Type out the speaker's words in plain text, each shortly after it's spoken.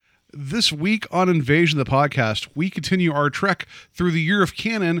This week on Invasion the Podcast, we continue our trek through the year of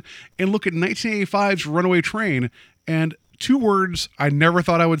canon and look at 1985's Runaway Train. And two words I never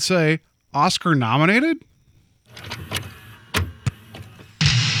thought I would say, Oscar nominated?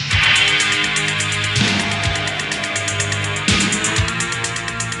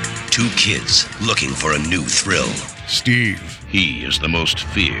 Two kids looking for a new thrill. Steve. He is the most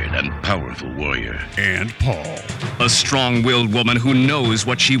feared and powerful warrior. And Paul. A strong-willed woman who knows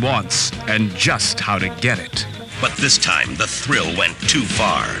what she wants and just how to get it. But this time, the thrill went too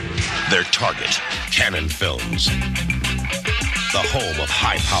far. Their target, Cannon Films. The home of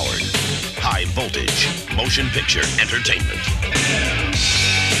high-powered, high-voltage, motion picture entertainment.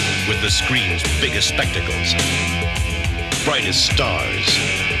 With the screen's biggest spectacles, brightest stars,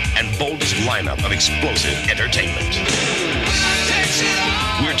 and boldest lineup of explosive entertainment.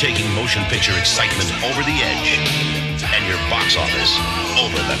 We're taking motion picture excitement over the edge and your box office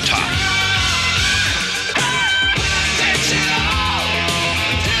over the top.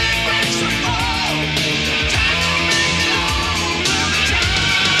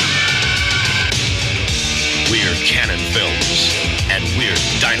 We're Cannon Films, and we're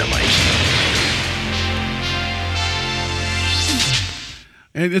dynamite.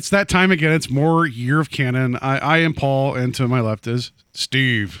 And it's that time again. It's more Year of Canon. I am Paul, and to my left is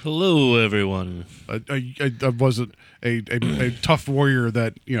Steve. Hello, everyone. I wasn't a tough warrior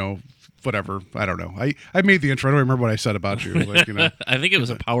that, whatever. I don't know. I made the intro. I don't remember what I said about you. I think it was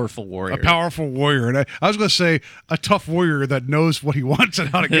a powerful warrior. A powerful warrior. And I was going to say a tough warrior that knows what he wants and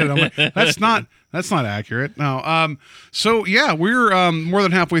how to get it. I'm like, that's not accurate. No. So yeah, we're more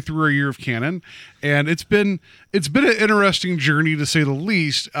than halfway through our Year of Canon, and it's been an interesting journey to say the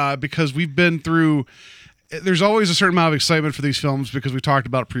least, because we've been through. There's always a certain amount of excitement for these films because we talked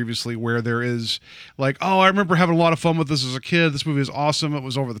about it previously, where there is like, oh, I remember having a lot of fun with this as a kid. This movie is awesome. It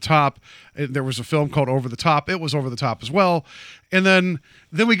was over the top. There was a film called Over the Top. It was over the top as well. And then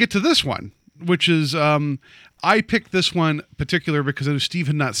we get to this one, which is I picked this one particular because I knew Steve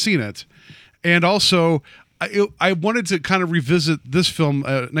had not seen it. And also, I wanted to kind of revisit this film,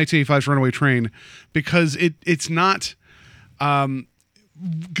 1985's Runaway Train, because it's not,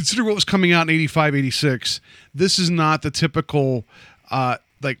 consider what was coming out in 85, 86, this is not the typical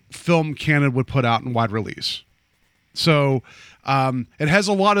film canon would put out in wide release. So it has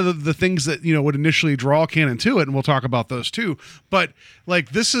a lot of the things that would initially draw canon to it, and we'll talk about those too. But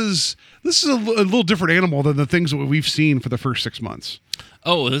this is a little different animal than the things that we've seen for the first 6 months.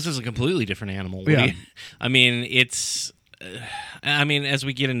 Oh, this is a completely different animal. Yeah. It's. As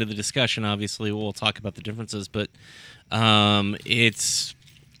we get into the discussion, obviously we'll talk about the differences, but it's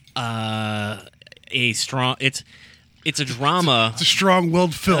a strong. It's a drama. It's a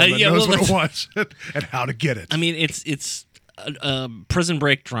strong-willed film that knows what it wants and how to get it. It's a prison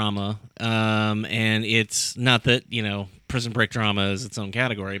break drama, and it's not that prison break drama is its own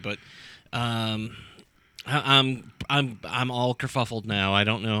category, but I'm all kerfuffled now. I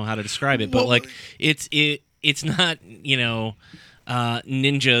don't know how to describe it, but it's not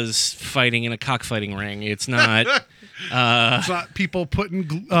ninjas fighting in a cockfighting ring. It's not. It's not people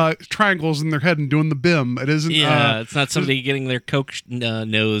putting triangles in their head and doing the BIM. It isn't. Yeah, it's not somebody getting their Coke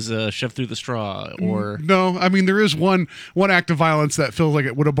nose shoved through the straw. Or no, there is one act of violence that feels like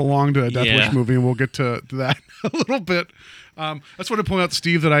it would have belonged to a Death Wish movie, and we'll get to that a little bit. I just want to point out to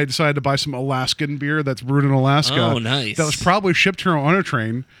Steve that I decided to buy some Alaskan beer that's brewed in Alaska. Oh, nice. That was probably shipped here on a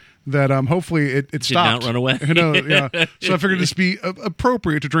train. That hopefully it did stopped. Not run away. Yeah. So I figured this be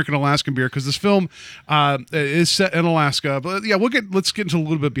appropriate to drink an Alaskan beer because this film is set in Alaska. But yeah, let's get into a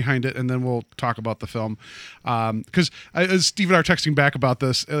little bit behind it, and then we'll talk about the film. Because as Steve and I are texting back about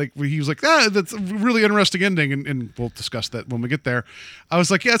this, he was like, that's a really interesting ending, and we'll discuss that when we get there. I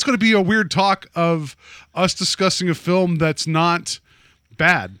was like, yeah, it's going to be a weird talk of us discussing a film that's not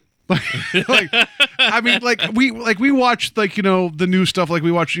bad. We watch the new stuff, like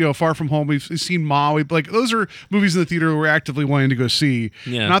we watch Far From Home, we've seen Ma, those are movies in the theater we're actively wanting to go see.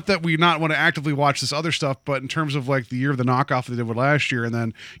 Yeah. Not that we not want to actively watch this other stuff, but in terms of the Year of the Knockoff they did with last year and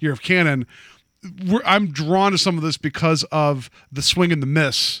then Year of Canon, I'm drawn to some of this because of the swing and the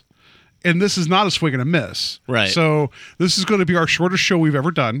miss. And this is not a swing and a miss. Right. So this is going to be our shortest show we've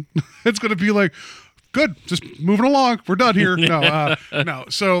ever done. It's going to be good, just moving along. We're done here. No.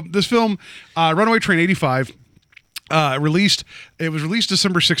 So this film, Runaway Train 85, it was released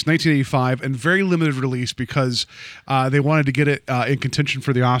December 6, 1985, and very limited release because they wanted to get it in contention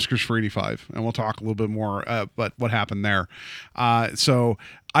for the Oscars for 85. And we'll talk a little bit more about what happened there. So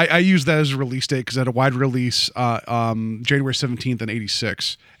I used that as a release date because it had a wide release January 17th and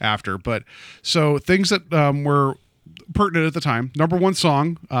 86 after. But so things that were pertinent at the time. Number one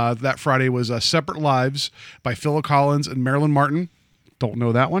song that Friday was "Separate Lives" by Phil Collins and Marilyn Martin. Don't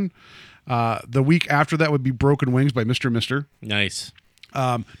know that one. The week after that would be "Broken Wings" by Mr. Mister. Nice.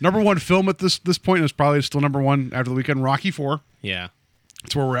 Number one film at this point, and it's probably still number one after the weekend, Rocky IV. Yeah.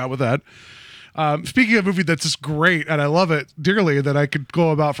 That's where we're at with that. Speaking of a movie that's just great, and I love it dearly, that I could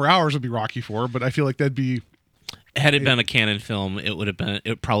go about for hours, would be Rocky IV, but I feel like that'd be... Had it been a Canon film,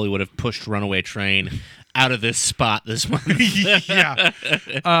 it probably would have pushed Runaway Train out of this spot this month. Yeah.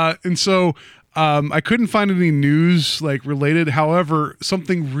 And so I couldn't find any news like related. However,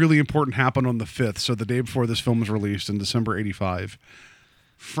 something really important happened on the 5th, so the day before this film was released in December 85.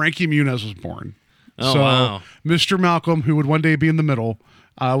 Frankie Muniz was born. Oh, so wow. Mr. Malcolm, who would one day be in the middle,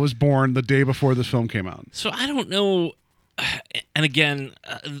 was born the day before this film came out. So I don't know, and again,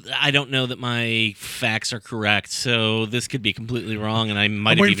 I don't know that my facts are correct, so this could be completely wrong, and I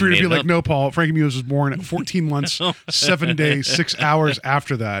might I'm have waiting for even you to made be it like, up. no, Paul, Frankie Muniz was born at 14 months, 7 days, 6 hours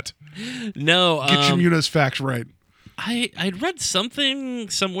after that. No, Get your Muniz facts right. I'd read something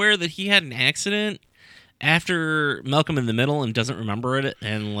somewhere that he had an accident after Malcolm in the Middle and doesn't remember it,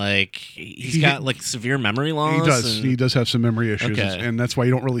 and like he's got like severe memory loss. He does. and- He does have some memory issues, Okay. and that's why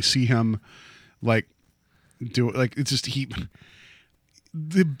you don't really see him like do it. Like it's just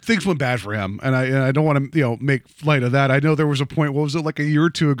the things went bad for him, and I don't want to make light of that. I know there was a point. What was it, like a year or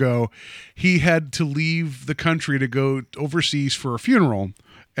two ago? He had to leave the country to go overseas for a funeral.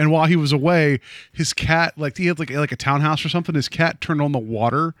 And while he was away, his cat, like he had like a townhouse or something, his cat turned on the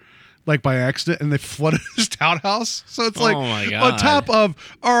water like by accident, and they flooded his townhouse. So it's like Oh, my on God. top of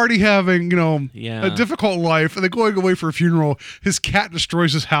already having Yeah. a difficult life, and then going away for a funeral, his cat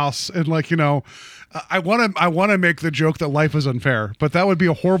destroys his house. And like I want to make the joke that life is unfair, but that would be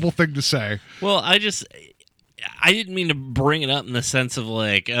a horrible thing to say. Well, I didn't mean to bring it up in the sense of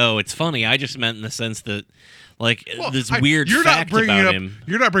like, oh, it's funny. I just meant in the sense that like this weird you're fact not bringing about up, him.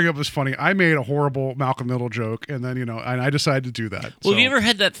 You're not bringing up this funny. I made a horrible Malcolm Middle joke, and then and I decided to do that. Well, So- have you ever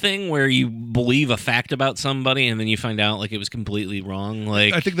had that thing where you believe a fact about somebody and then you find out like it was completely wrong?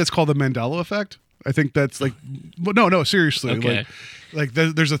 Like I think that's called the Mandela effect. I think that's like, no, seriously. Okay. Like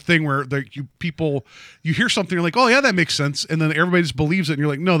there's a thing where like you hear something, you're like, oh yeah, that makes sense, and then everybody just believes it, and you're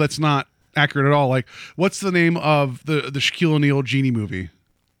like, no, that's not accurate at all. Like, what's the name of the Shaquille O'Neal genie movie?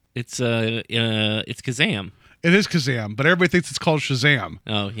 it's Kazam. It is Kazam, but everybody thinks it's called Shazam.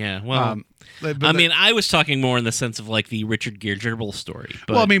 Oh yeah. Well, But I mean, I was talking more in the sense of like the Richard Gere dribble story.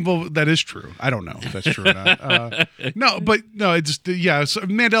 But that is true. I don't know if that's true or not. It's just So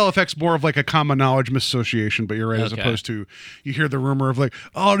Mandela effect's more of like a common knowledge misassociation, but you're right, as Okay. opposed to you hear the rumor of like,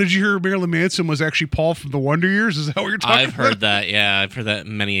 oh, did you hear Marilyn Manson was actually Paul from the Wonder Years? Is that what you're talking I've about? heard that. Yeah, I've heard that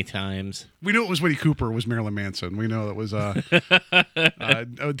many times. We knew it was Winnie Cooper was Marilyn Manson. We know that was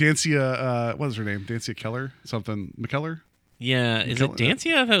Dancia. What was her name? Dancia Keller? Something McKellar? Yeah, is it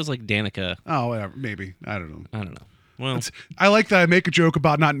Dancia? I thought it was like Danica. Oh, whatever. Maybe. I don't know. I don't know. Well, I like that I make a joke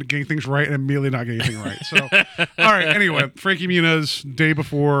about not getting things right and immediately not getting anything right. So, all right. Anyway, Frankie Muniz, day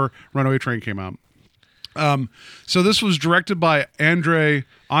before Runaway Train came out. So this was directed by Andre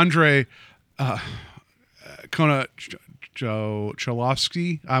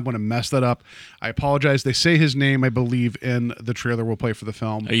Cholowski. I'm going to mess that up. I apologize. They say his name, I believe, in the trailer we'll play for the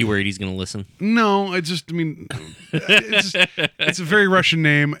film. are you worried he's going to listen? No, it's a very Russian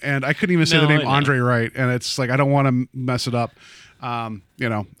name, and I couldn't even say No, the name I know. Andre right, and it's like I don't want to mess it up. Considering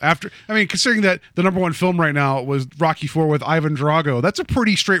that the number one film right now was Rocky IV with Ivan Drago, that's a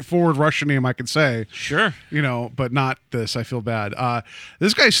pretty straightforward Russian name, I could say. Sure. But not this. I feel bad.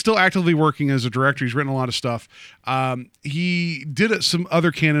 This guy's still actively working as a director. He's written a lot of stuff. He did some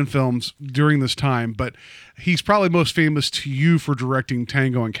other Canon films during this time, but he's probably most famous to you for directing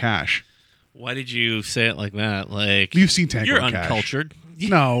Tango and Cash. Why did you say it like that? Like You've seen Tango You're and Cash. uncultured.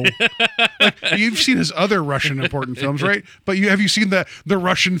 No, you've seen his other Russian important films, right? But have you seen the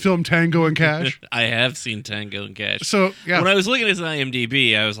Russian film Tango and Cash? I have seen Tango and Cash. So yeah, When I was looking at his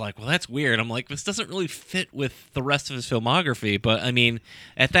IMDb, I was like, well, that's weird. I'm like, this doesn't really fit with the rest of his filmography. But I mean,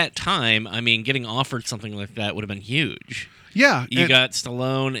 at that time, getting offered something like that would have been huge. yeah, You and- got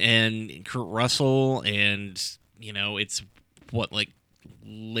Stallone and Kurt Russell, and it's what, like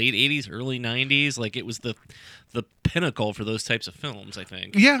late 80s, early 90s. Like it was the pinnacle for those types of films, I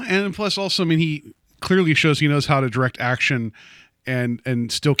think. yeah, and plus also, he clearly shows he knows how to direct action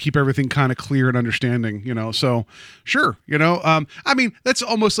and still keep everything kind of clear and understanding. So sure, that's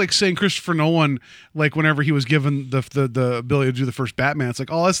almost like saying Christopher Nolan, like whenever he was given the ability to do the first Batman, it's like,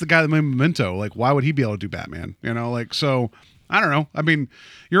 oh, that's the guy that made Memento. Like, why would he be able to do Batman? So. I don't know. I mean,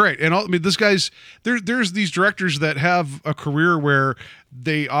 you're right. And I mean, this guy's there's these directors that have a career where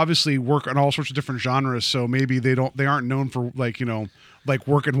they obviously work on all sorts of different genres. So maybe they aren't known for like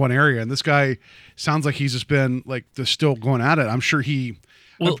work in one area. And this guy sounds like he's just been like still going at it. I'm sure he.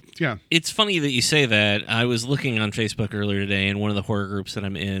 Well, yeah. It's funny that you say that. I was looking on Facebook earlier today, in one of the horror groups that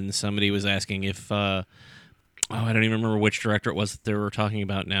I'm in, somebody was asking if, I don't even remember which director it was that they were talking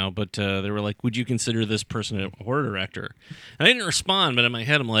about now, but they were like, would you consider this person a horror director? And I didn't respond, but in my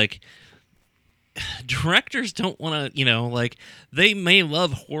head I'm like, directors don't want to, like, they may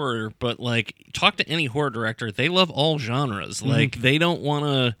love horror, but like, talk to any horror director, they love all genres. Like, they don't want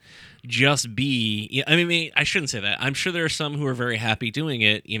to just be, I mean, I shouldn't say that. I'm sure there are some who are very happy doing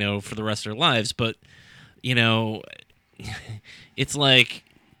it, for the rest of their lives, but, it's like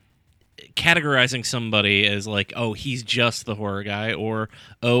categorizing somebody as like, oh, he's just the horror guy, or,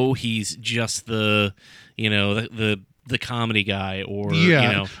 oh, he's just the, the comedy guy, or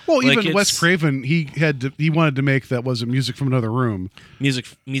well, like, even Wes Craven, he wanted to make that was a Music from Another Room,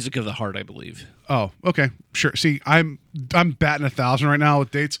 music of the heart, I believe. Oh, okay, sure. See, I'm batting 1,000 right now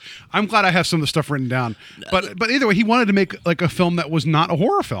with dates. I'm glad I have some of the stuff written down. But either way, he wanted to make like a film that was not a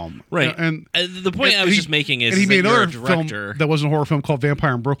horror film, right? And the point I was just making is, and he made another director film that wasn't a horror film called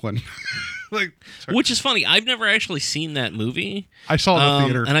Vampire in Brooklyn. Like, which is funny. I've never actually seen that movie. I saw it in the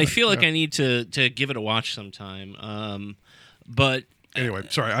theater, and I feel like I need to give it a watch sometime. But anyway,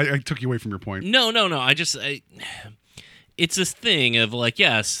 sorry, I took you away from your point. No. It's this thing of like,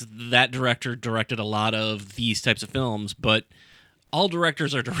 yes, that director directed a lot of these types of films, but all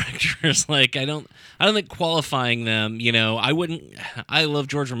directors are directors. Like, I don't think qualifying them, I love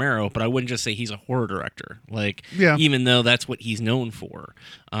George Romero, but I wouldn't just say he's a horror director. Like, even though that's what he's known for.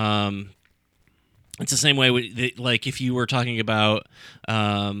 It's the same way with, like, if you were talking about,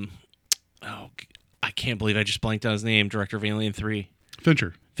 I can't believe I just blanked on his name, director of Alien 3.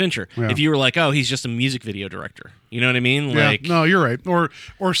 Fincher. Yeah. If you were like, oh, he's just a music video director. You know what I mean? Like, no, you're right. Or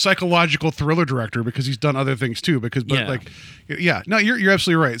psychological thriller director, because he's done other things too. No, you're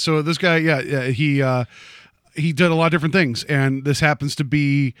absolutely right. So this guy, he did a lot of different things, and this happens to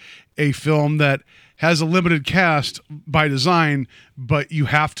be a film that has a limited cast by design, but you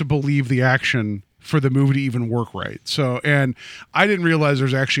have to believe the action for the movie to even work right. So, and I didn't realize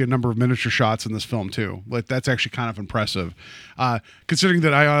there's actually a number of miniature shots in this film too. Like, that's actually kind of impressive. Considering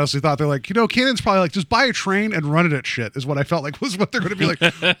that I honestly thought they're like, Canon's probably like, just buy a train and run it at shit, is what I felt like was what they're going to be like.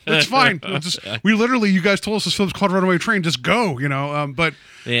 It's fine. You guys told us this film's called Runaway Train. Just go, but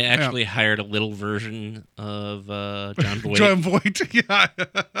they actually hired a little version of John Voight. John Voight. Yeah.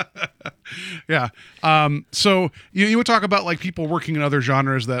 Yeah. So you would talk about like people working in other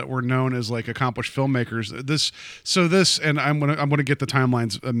genres that were known as like accomplished filmmakers. And I'm gonna get the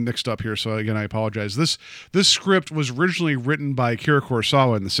timelines mixed up here. So again, I apologize. This script was originally written by Akira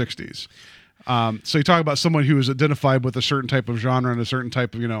Kurosawa in the 60s. So you talk about someone who is identified with a certain type of genre and a certain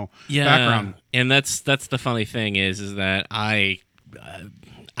type of background. And that's the funny thing is that I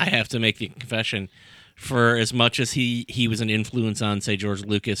have to make the confession. For as much as he was an influence on, say, George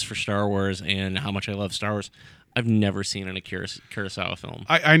Lucas for Star Wars, and how much I love Star Wars, I've never seen an Akira Kurosawa film.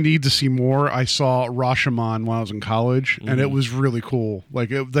 I need to see more. I saw Rashomon when I was in college, and it was really cool.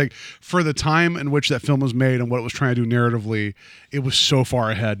 Like for the time in which that film was made and what it was trying to do narratively, it was so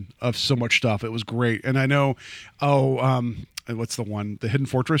far ahead of so much stuff. It was great. And I know, what's the one? The Hidden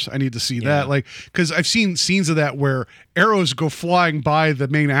Fortress. I need to see that. Like, because I've seen scenes of that where arrows go flying by the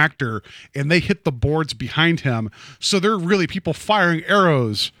main actor and they hit the boards behind him. So they're really people firing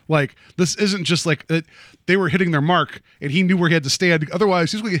arrows. Like, this isn't just like it. They were hitting their mark and he knew where he had to stand.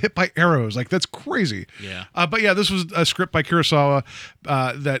 Otherwise, he's going to get hit by arrows. Like, that's crazy. Yeah. But yeah, this was a script by Kurosawa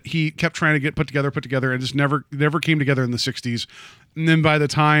that he kept trying to get put together, and just never came together in the 60s. And then by the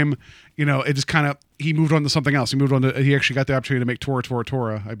time, it just kind of, he moved on to something else. He actually got the opportunity to make Tora, Tora,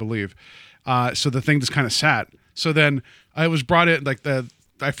 Tora, I believe. So the thing just kind of sat. So then I was brought in,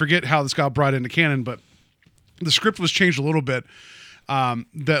 I forget how this got brought into canon, but the script was changed a little bit.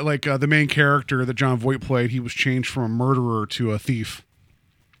 The main character that John Voight played, he was changed from a murderer to a thief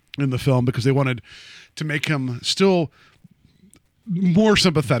in the film because they wanted to make him still more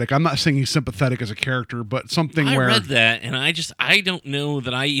sympathetic. I'm not saying he's sympathetic as a character, but something I where read that, and I don't know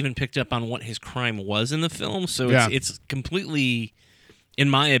that I even picked up on what his crime was in the film. So it's completely, in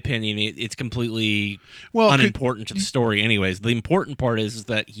my opinion, it's completely unimportant to the story. Anyways, the important part is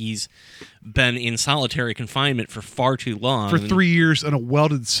that he's been in solitary confinement for far too long, for 3 years in a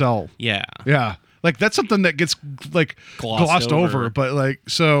welded cell. Yeah. Like, that's something that gets like glossed over. But like,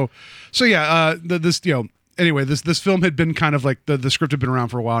 so yeah, anyway, this film had been kind of like the script had been around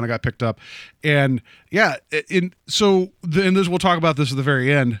for a while, and it got picked up, and yeah, and this we'll talk about this at the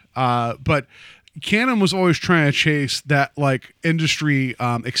very end, but Cannon was always trying to chase that like industry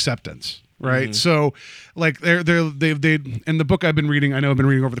acceptance. Right. So like they in the book I've been reading, I know I've been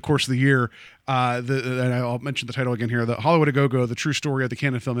reading over the course of the year, and I'll mention the title again here, The Hollywood A Go-Go, The True Story of the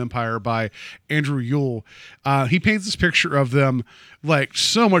Cannon Film Empire by Andrew Yule. He paints this picture of them like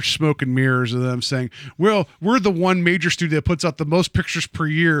so much smoke and mirrors of them saying, well, we're the one major studio that puts out the most pictures per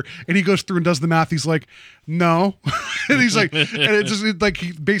year. And he goes through and does the math. He's like, no. And he's like, and it's just like,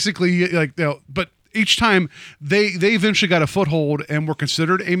 he basically like, you know, but each time they eventually got a foothold and were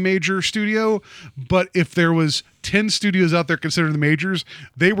considered a major studio. But if there was 10 studios out there considered the majors,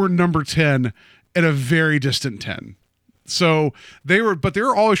 they were number 10 at a very distant 10. So they were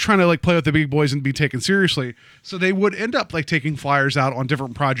always trying to like play with the big boys and be taken seriously. So they would end up like taking flyers out on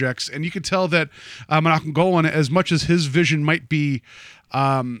different projects. And you could tell that Menachem Golan, as much as his vision might be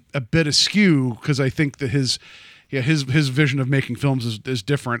a bit askew, because I think that his vision of making films is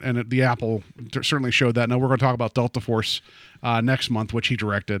different, and the Apple certainly showed that. Now we're going to talk about Delta Force next month, which he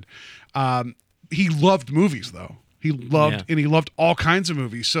directed. He loved movies, though. He loved all kinds of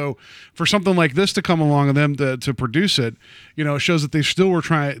movies. So for something like this to come along and them to produce it, you know, it shows that they still were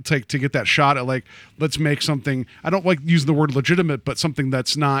trying to get that shot at like, let's make something. I don't like using the word legitimate, but something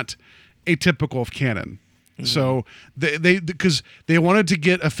that's not atypical of Cannon. So because they wanted to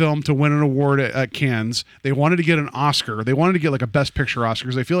get a film to win an award at Cannes, they wanted to get an Oscar, they wanted to get like a Best Picture Oscar,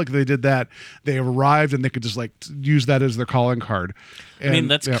 because they feel like if they did that, they arrived and they could just like use that as their calling card. And, I mean,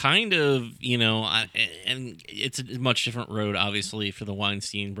 that's kind of, you know, and it's a much different road, obviously, for the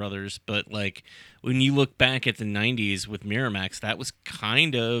Weinstein brothers. But like when you look back at the '90s with Miramax, that was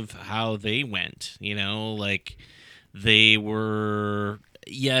kind of how they went. You know, like they were.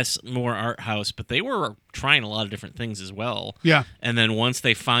 Yes, more art house, but they were trying a lot of different things as well. Yeah. And then once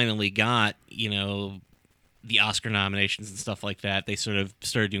they finally got, you know, the Oscar nominations and stuff like that, they sort of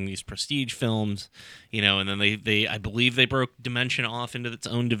started doing these prestige films, you know, and then they I believe they broke Dimension off into its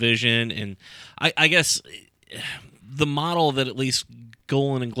own division. And I guess the model that at least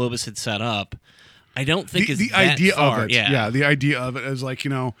Golan and Globus had set up, I don't think is the that idea far. of it. Yeah, the idea of it is like, you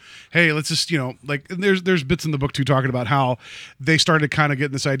know, hey, let's just, you know, like there's bits in the book too talking about how they started kind of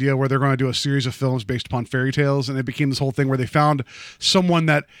getting this idea where they're going to do a series of films based upon fairy tales, and it became this whole thing where they found someone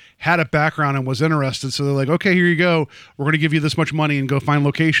that had a background and was interested. So they're like, okay, here you go. We're going to give you this much money and go find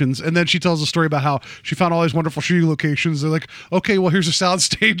locations. And then she tells a story about how she found all these wonderful shooting locations. They're like, okay, well, here's a sound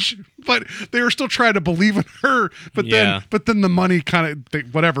stage. But they were still trying to believe in her. But then the money kind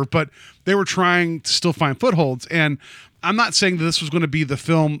of whatever. But they were trying to still find footholds. And I'm not saying that this was going to be the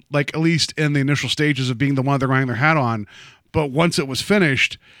film, like at least in the initial stages of being the one they're hanging their hat on. But once it was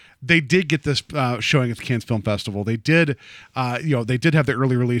finished, they did get this showing at the Cannes Film Festival. They did, they did have the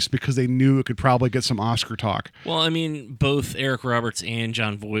early release because they knew it could probably get some Oscar talk. Well, I mean, both Eric Roberts and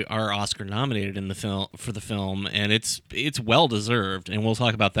Jon Voight are Oscar nominated in the film, and it's well deserved. And we'll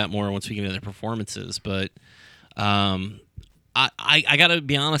talk about that more once we get into their performances. But I gotta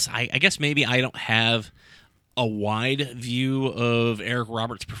be honest. I guess maybe I don't have a wide view of Eric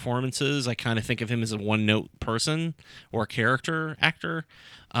Roberts' performances. I kind of think of him as a one-note person or character actor.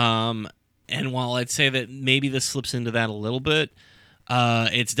 And while I'd say that maybe this slips into that a little bit,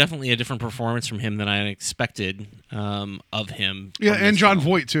 it's definitely a different performance from him than I expected of him. Yeah, and Jon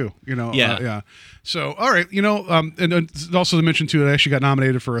Voight too. You know. Yeah. So, all right, you know, and also to mention too, it actually got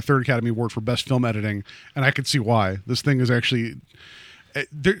nominated for a third Academy Award for Best Film Editing, and I could see why. This thing is actually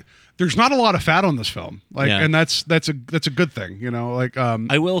there's not a lot of fat on this film, and that's a good thing, you know. Like,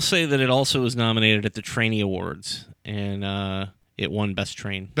 I will say that it also was nominated at the Trainee Awards, and it won Best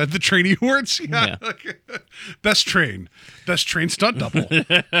Train. The Trainee Awards? Yeah. Best Train stunt double.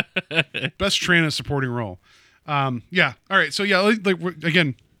 Best Train a supporting role. Yeah. All right. So yeah,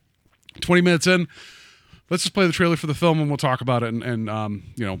 again, 20 minutes in, let's just play the trailer for the film and we'll talk about it and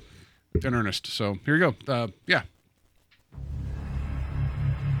you know, in earnest. So here you go. Yeah.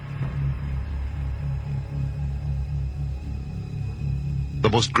 The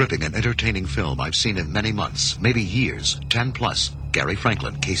most gripping and entertaining film I've seen in many months, maybe years, 10 plus. Gary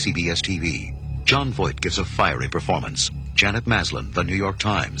Franklin, KCBS TV. Jon Voight gives a fiery performance. Janet Maslin, The New York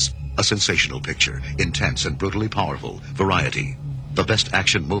Times. A sensational picture, intense and brutally powerful. Variety. The best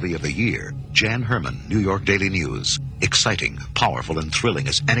action movie of the year. Jan Herman, New York Daily News. Exciting, powerful, and thrilling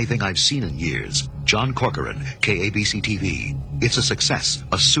as anything I've seen in years. John Corcoran, KABC TV. It's a success,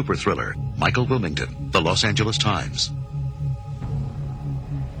 a super thriller. Michael Wilmington, The Los Angeles Times.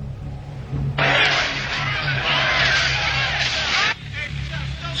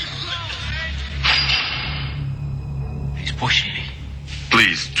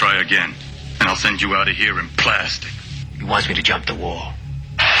 Please, try again, and I'll send you out of here in plastic. He wants me to jump the wall.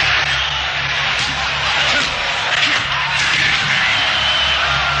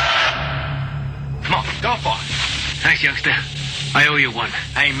 Come on, go for it. Thanks, youngster. I owe you one.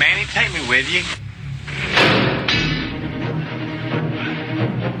 Hey, Manny, take me with you.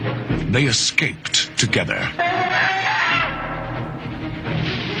 They escaped together.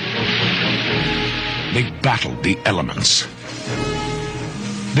 They battled the elements.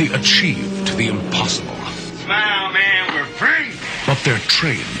 They achieved the impossible. Smile, man, we're free. But their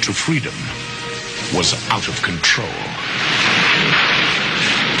train to freedom was out of control.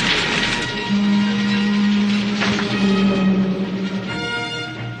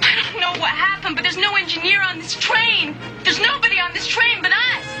 I don't know what happened, but there's no engineer on this train. There's nobody on this train but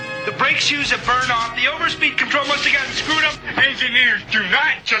us. The brake shoes have burned off. The overspeed control must have gotten screwed up. Engineers do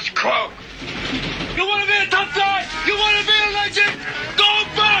not just croak. You want to be a tough guy? You want to be a legend? Go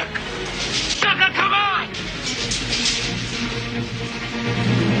back! Sucker, come on!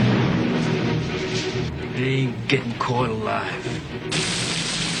 They ain't getting caught alive.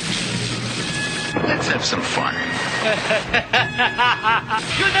 Let's have some fun.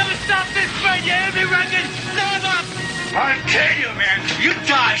 You'll never stop this train, you hear me, Regan? Never! I'll kill you, man. You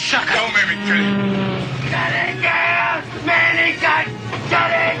die, sucker. Don't make me kill you. Get in there! Manny, get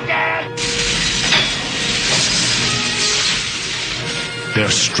in there! Their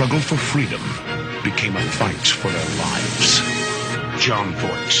struggle for freedom became a fight for their lives. John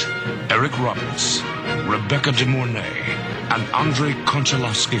Voight, Eric Roberts, Rebecca De Mornay, and Andrei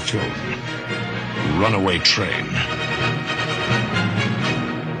Konchalovsky film Runaway Train.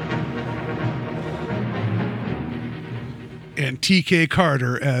 And T.K.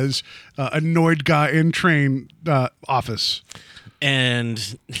 Carter as annoyed guy in train office.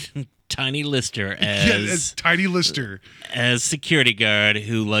 And Tiny Lister as Tiny Lister as security guard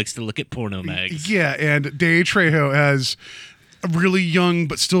who likes to look at porno mags. Yeah, and Danny Trejo as a really young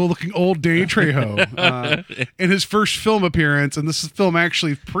but still looking old Danny Trejo in his first film appearance, and this film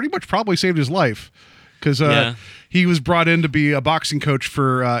actually pretty much probably saved his life because he was brought in to be a boxing coach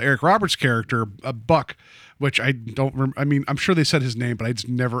for Eric Roberts' character, Buck, which I don't remember. I mean, I'm sure they said his name, but I just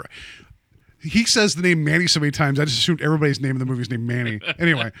never. He says the name Manny so many times, I just assumed everybody's name in the movie is named Manny.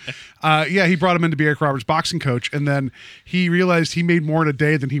 Anyway, he brought him in to be Eric Roberts' boxing coach, and then he realized he made more in a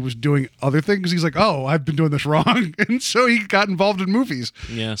day than he was doing other things. He's like, oh, I've been doing this wrong. And so he got involved in movies.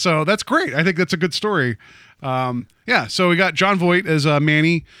 Yeah. So that's great. I think that's a good story. So we got John Voight as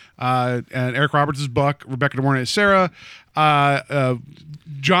Manny, and Eric Roberts as Buck, Rebecca De Mornay as Sarah,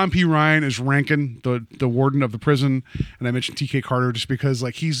 John P. Ryan is Rankin, the warden of the prison, and I mentioned T.K. Carter just because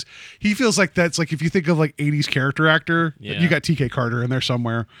like he feels like that's like if you think of like 80s character actor, you got T.K. Carter in there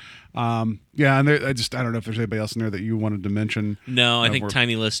somewhere. And I don't know if there's anybody else in there that you wanted to mention. No, I think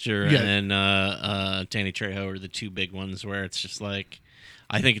Tiny Lister and Danny Trejo are the two big ones where it's just like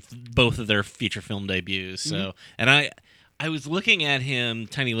I think it's both of their feature film debuts. So and I was looking at him,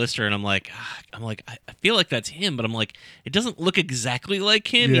 Tiny Lister, and I'm like, I feel like that's him, but I'm like, it doesn't look exactly like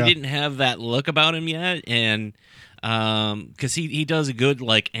him. Yeah. He didn't have that look about him yet, and because he does a good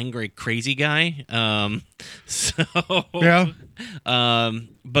like angry crazy guy. But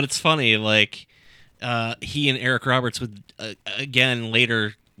it's funny, like he and Eric Roberts would again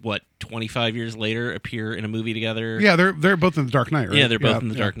later. 25 years later appear in a movie together. Yeah, they're both in The Dark Knight, right? Yeah, they're both in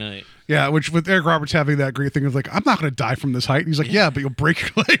The Dark Knight. Yeah, which with Eric Roberts having that great thing of like, I'm not going to die from this height. And he's like, yeah, but you'll break your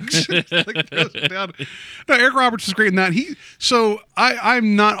legs. Like, throws him down. No, Eric Roberts is great in that.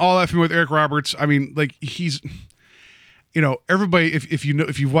 I'm not all that familiar with Eric Roberts. I mean, like he's, everybody if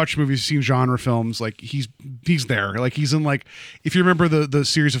you've watched movies, seen genre films, like he's there. Like he's in like if you remember the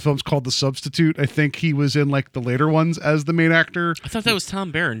series of films called The Substitute, I think he was in like the later ones as the main actor. I thought that was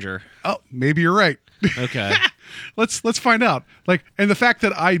Tom Berenger. Oh, maybe you're right. Okay. Let's find out. Like, and the fact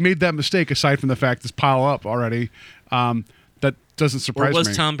that I made that mistake, aside from the fact it's pile up already, that doesn't surprise me. Or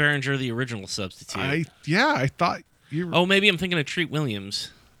was Tom Berenger the original Substitute? I thought you were... Oh, maybe I'm thinking of Treat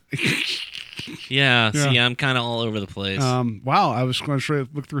Williams. Yeah, see, I'm kind of all over the place. Wow, I was going to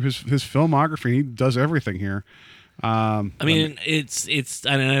look through his filmography. He does everything here. I mean, it's.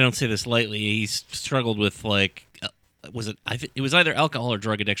 And I don't say this lightly. He's struggled with like, it was either alcohol or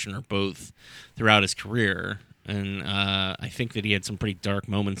drug addiction or both throughout his career, and I think that he had some pretty dark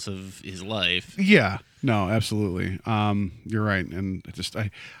moments of his life. Yeah, no, absolutely. You're right, and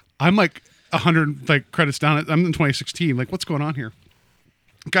I'm like 100 like credits down. I'm in 2016. Like, what's going on here?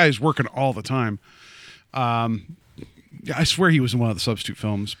 Guy's working all the time. I swear he was in one of the Substitute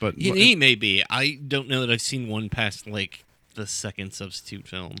films, but he may be. I don't know that I've seen one past like the second Substitute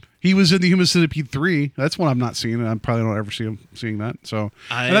film. He was in the Human Centipede 3. That's one I've not seen, and I probably don't ever see him seeing that. So,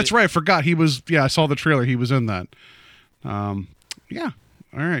 and that's right. I forgot he was. Yeah, I saw the trailer. He was in that. Yeah.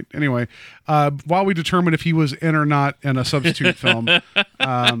 All right. Anyway, while we determine if he was in or not in a Substitute film,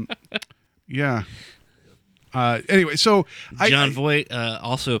 yeah. Anyway, so John Voight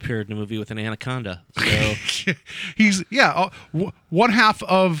also appeared in a movie with an anaconda. So he's one half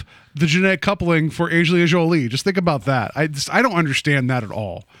of the genetic coupling for Angelina Jolie. Just think about that. I don't understand that at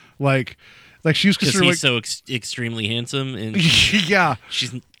all. Like she was considered he's so extremely handsome and yeah,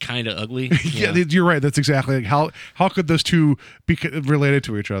 she's kind of ugly. Yeah, you're right. That's exactly like how could those two be related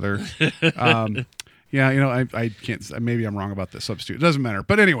to each other? Yeah, I can't. Maybe I'm wrong about this Substitute. It doesn't matter.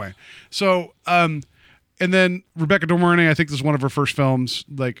 But anyway, so and then Rebecca De Mornay, I think this is one of her first films.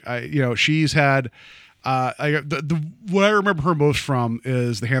 Like she's had what I remember her most from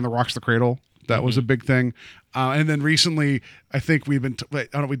is The Hand That Rocks the Cradle. That was a big thing. And then recently, I think we didn't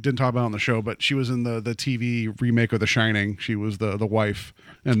talk about it on the show, but she was in the TV remake of The Shining. She was the wife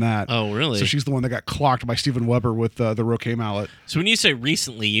in that. Oh, really? So she's the one that got clocked by Steven Weber with the Roquet mallet. So when you say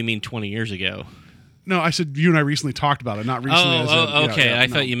recently, you mean 20 years ago? No, I said you and I recently talked about it, not recently. Okay. I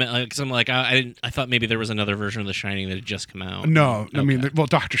thought you meant because I'm like I thought maybe there was another version of The Shining that had just come out. No, okay. I mean,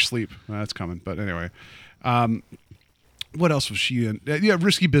 Dr. Sleep, that's coming. But anyway, what else was she in? Yeah,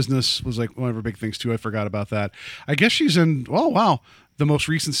 Risky Business was like one of her big things too. I forgot about that. I guess she's in. Oh wow, the most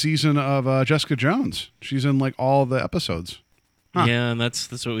recent season of Jessica Jones. She's in like all the episodes. Huh. Yeah, and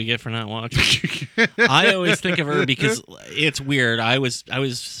that's what we get for not watching. I always think of her because it's weird. I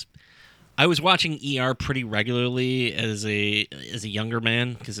was watching ER pretty regularly as a younger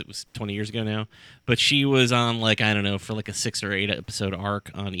man because it was 20 years ago now. But she was on for like a 6 or 8 episode arc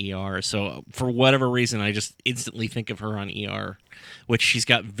on ER. So for whatever reason, I just instantly think of her on ER, which she's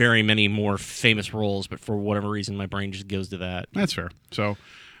got very many more famous roles. But for whatever reason, my brain just goes to that. That's fair. So,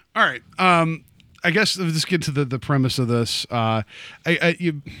 all right. I guess let's get to the premise of this.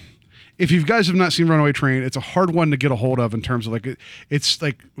 If you guys have not seen Runaway Train, it's a hard one to get a hold of in terms of it's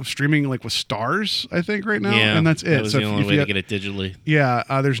like streaming like with Stars, I think right now, and that's it. That was the only way to get it digitally. Yeah,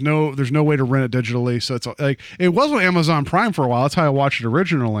 there's no way to rent it digitally, so it's like it was on Amazon Prime for a while. That's how I watched it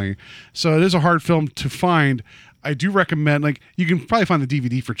originally. So it is a hard film to find. I do recommend you can probably find the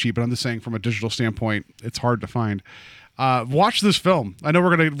DVD for cheap, but I'm just saying from a digital standpoint, it's hard to find. Watch this film. I know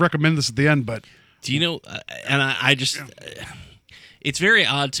we're going to recommend this at the end, but do you know? And I just. It's very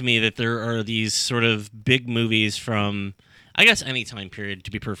odd to me that there are these sort of big movies from, I guess, any time period,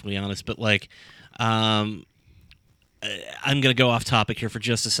 to be perfectly honest. But I'm going to go off topic here for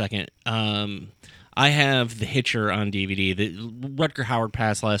just a second. I have The Hitcher on DVD. Rutger Hauer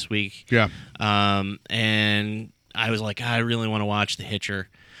passed last week. Yeah. And I was like, I really want to watch The Hitcher.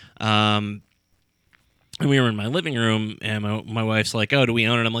 And we were in my living room, and my wife's like, oh, do we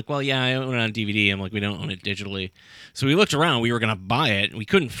own it? I'm like, well, yeah, I own it on DVD. I'm like, we don't own it digitally. So we looked around. We were going to buy it. We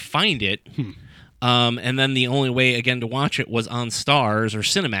couldn't find it. And then the only way, again, to watch it was on Stars or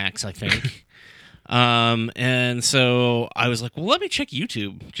Cinemax, I think. And so I was like, well, let me check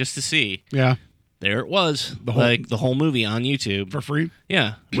YouTube just to see. Yeah. There it was. The whole movie on YouTube. For free?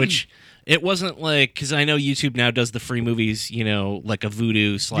 Yeah, which... It wasn't because I know YouTube now does the free movies, like a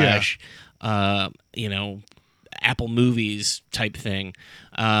Vudu / Apple Movies type thing.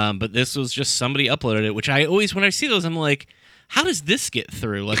 But this was just somebody uploaded it, which I always, when I see those, I'm like, how does this get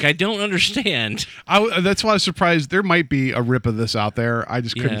through? I don't understand. That's why I was surprised. There might be a rip of this out there. I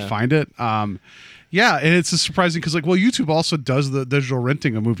just couldn't find it. Yeah, and it's surprising because, YouTube also does the digital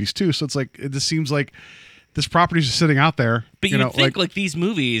renting of movies too. So it's it just seems like this property's just sitting out there. But you'd think these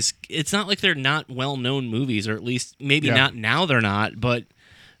movies, it's not like they're not well-known movies, or at least maybe not now they're not, but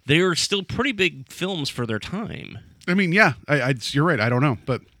they're still pretty big films for their time. I mean, yeah, you're right. I don't know.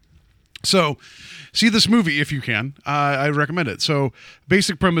 But so see this movie if you can. I recommend it. So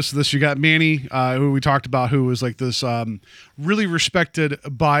basic premise of this, you got Manny, who we talked about, who was this really respected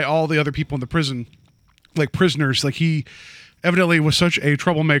by all the other people in the prison, prisoners. He evidently was such a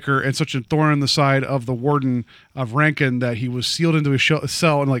troublemaker and such a thorn in the side of the warden of Rankin that he was sealed into a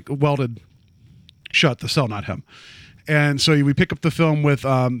cell and welded shut, the cell, not him. And so we pick up the film with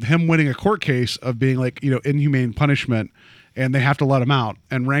him winning a court case of being inhumane punishment, and they have to let him out.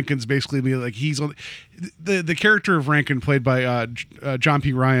 And Rankin's basically he's the character of Rankin, played by John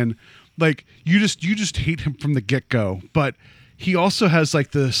P. Ryan. You just hate him from the get go, but he also has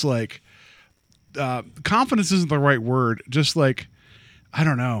this confidence isn't the right word. Just I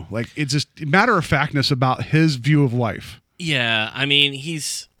don't know, it's just matter of factness about his view of life. Yeah, I mean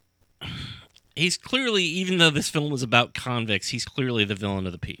he's clearly, even though this film was about convicts, he's clearly the villain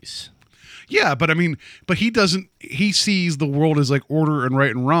of the piece. Yeah, but I mean, but he doesn't. He sees the world as like order and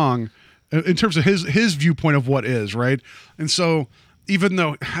right and wrong, in terms of his viewpoint of what is right. And so, even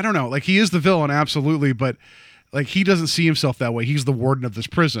though I don't know, like he is the villain, absolutely, but like he doesn't see himself that way. He's the warden of this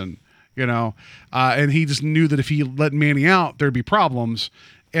prison, and he just knew that if he let Manny out, there'd be problems.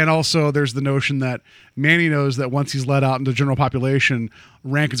 And also, there's the notion that Manny knows that once he's let out into the general population,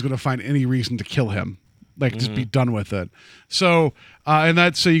 Rank is going to find any reason to kill him. Like just be done with it. So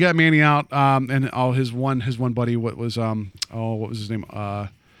so you got Manny out, and his one buddy. What was his name? I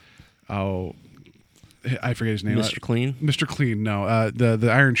forget his name. Mr. Clean. Mr. Clean. No,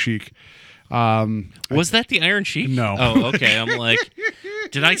 the Iron Sheik. Was that the Iron Sheik? No. Oh, okay. I'm like,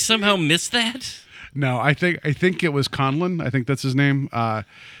 did I somehow miss that? No, I think it was Conlon. I think that's his name.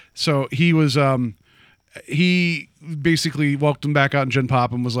 So he was. He basically welcomed him back out in Gen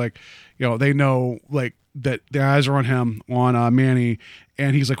Pop and was like, they know like that the eyes are on him, on Manny,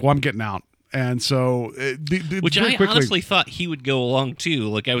 and he's like, well, I'm getting out. And so, which I honestly thought he would go along too.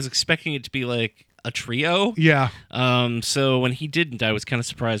 Like I was expecting it to be like a trio. Yeah. So when he didn't, I was kind of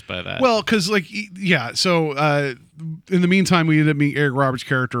surprised by that. Well, because So in the meantime, we ended up meeting Eric Roberts'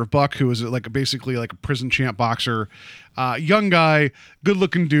 character of Buck, who is like basically like a prison champ boxer, young guy, good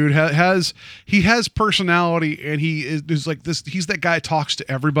looking dude. He has personality, and he is like this. He's that guy who talks to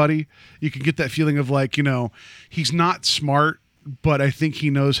everybody. You can get that feeling of like he's not smart, but I think he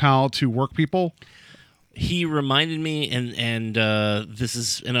knows how to work people. He reminded me, and this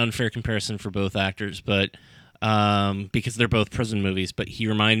is an unfair comparison for both actors, but because they're both prison movies, but he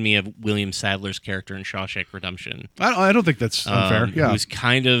reminded me of William Sadler's character in Shawshank Redemption. I don't think that's unfair. Yeah, who's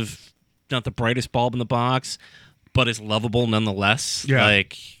kind of not the brightest bulb in the box, but is lovable nonetheless. Yeah,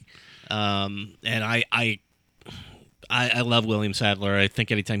 and I love William Sadler. I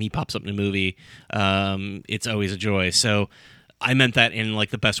think anytime he pops up in a movie, it's always a joy. So I meant that in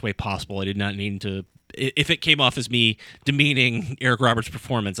like the best way possible. I did not mean to. If it came off as me demeaning Eric Roberts'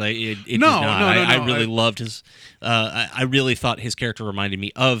 performance, it did not. I really loved his. I really thought his character reminded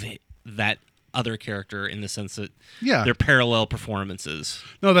me of that other character in the sense that they're parallel performances.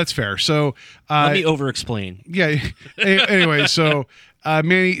 No, that's fair. So let me over-explain. Yeah. Anyway, so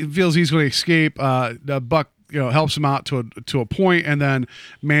Manny feels he's going to escape. Buck helps him out to a point, and then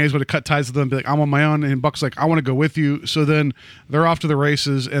Manny's going to cut ties with them and be like, I'm on my own, and Buck's like, I want to go with you. So then they're off to the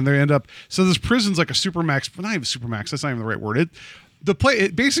races, and they end up, so this prison's like a supermax, not even supermax, that's not even the right word.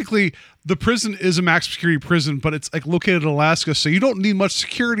 Basically, the prison is a max security prison, but it's like located in Alaska, so you don't need much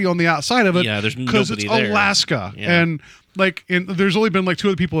security on the outside of it. Yeah, there's because nobody it's there. Alaska, yeah. and there's only been like 2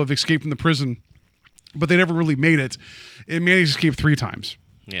 other people who have escaped from the prison, but they never really made it. And Manny's escaped 3 times.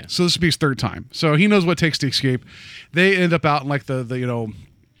 Yeah. So this will be his 3rd time. So he knows what it takes to escape. They end up out in like the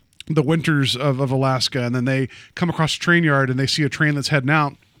winters of Alaska, and then they come across a train yard and they see a train that's heading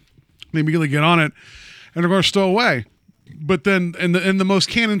out. They immediately get on it, and they're going to stow away. But then, in the most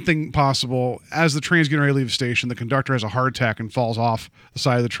canon thing possible, as the train's getting ready to leave the station, the conductor has a heart attack and falls off the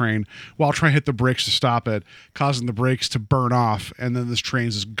side of the train while trying to hit the brakes to stop it, causing the brakes to burn off, and then this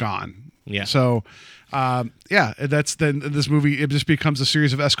train's just gone. Yeah. So, that's then this movie, it just becomes a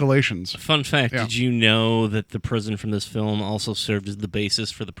series of escalations. Fun fact, Yeah. did you know that the prison from this film also served as the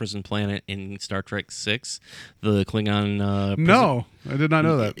basis for the prison planet in Star Trek VI? The Klingon prison? No, I did not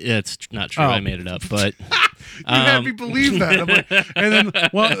know that. It's not true. Oh. I made it up, but You had me believe that. I'm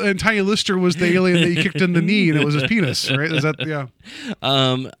like, and Tiny Lister was the alien that you kicked in the knee, and it was his penis, right? Is that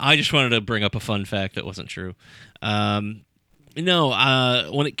I just wanted to bring up a fun fact that wasn't true. No,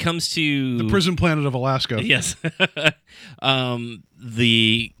 when it comes to the prison planet of Alaska? Yes,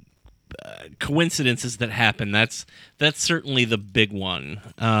 the coincidences that happen. That's certainly the big one.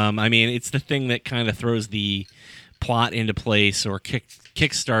 I mean, it's the thing that kind of throws the plot into place or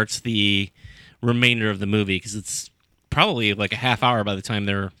kickstarts the remainder of the movie, because it's probably like a half hour by the time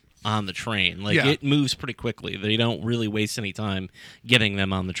they're on the train. Like it moves pretty quickly. They don't really waste any time getting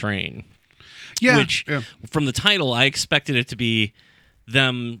them on the train. Yeah. Which from the title, I expected it to be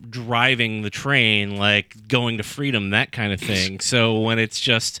them driving the train, like going to freedom, that kind of thing. So when it's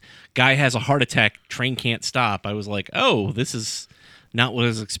just guy has a heart attack, train can't stop, I was like, oh, this is not what I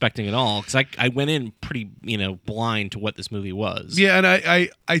was expecting at all, because I went in pretty blind to what this movie was. Yeah, and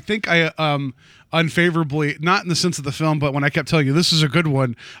I think I unfavorably, not in the sense of the film, but when I kept telling you this is a good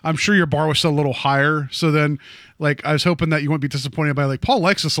one, I'm sure your bar was still a little higher. So then, like, I was hoping that you wouldn't be disappointed by, like, Paul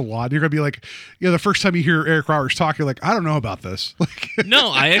likes this a lot. And you're gonna be like, the first time you hear Eric Roberts talk, you're like, I don't know about this.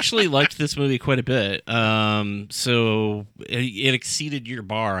 No, I actually liked this movie quite a bit. So it exceeded your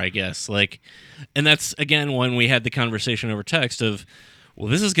bar, I guess. Like, and that's again when we had the conversation over text of, well,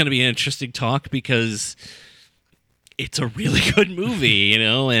 this is going to be an interesting talk, because it's a really good movie, you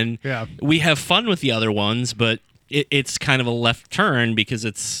know, and Yeah. we have fun with the other ones, but it's kind of a left turn because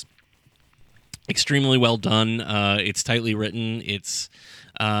it's extremely well done. It's tightly written. It's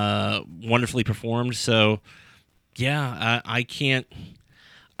wonderfully performed. So, yeah, I can't.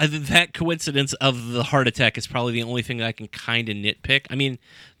 That coincidence of the heart attack is probably the only thing that I can kind of nitpick. I mean,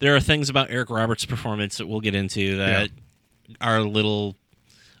 there are things about Eric Roberts' performance that we'll get into that are a little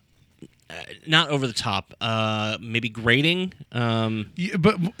not over the top, maybe grating. Yeah,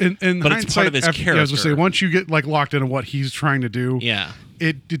 but in But hindsight, it's part of his I was gonna say, character. once you get like locked into what he's trying to do, Yeah,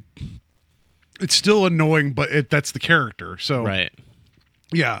 it's still annoying, but that's the character. So right.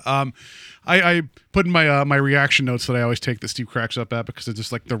 yeah. I put in my reaction notes that I always take that Steve cracks up at because it's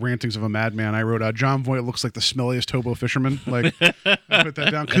just like the rantings of a madman. I wrote, John Voight looks like the smelliest hobo fisherman. Like, I put that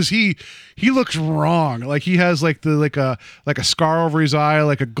down because he looks wrong. Like he has like a scar over his eye,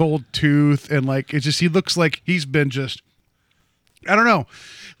 like a gold tooth, and like it's just he looks like he's been just, I don't know,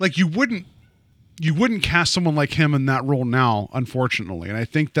 like you wouldn't cast someone like him in that role now, unfortunately. And I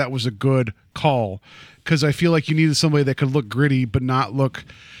think that was a good call because I feel like you needed somebody that could look gritty but not look.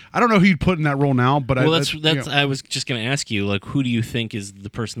 I don't know who you'd put in that role now, but That's you know. I was just going to ask you, like, who do you think is the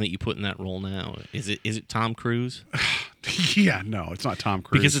person that you put in that role now? Is it Tom Cruise? Yeah, no, it's not Tom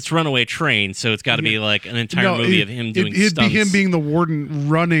Cruise Because it's Runaway Train, so it's got to be like an entire movie of him doing It'd stunts. be him being the warden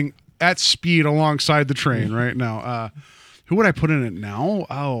running at speed alongside the train right now. Who would I put in it now?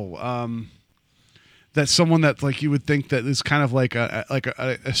 That's someone that like you would think that is kind of like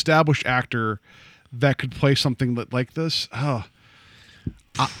a established actor that could play something like this. Oh.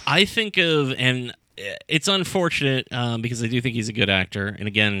 I think of, and it's unfortunate because I do think he's a good actor. And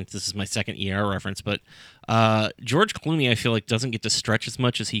again, this is my second ER reference, but George Clooney, I feel like doesn't get to stretch as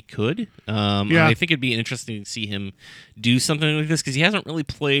much as he could. I think it'd be interesting to see him do something like this because he hasn't really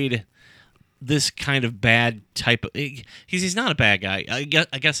played this kind of bad type of. He's not a bad guy. I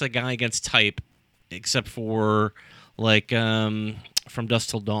guess a guy against type, except for like From Dusk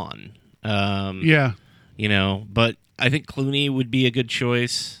Till Dawn. Yeah. You know, but I think Clooney would be a good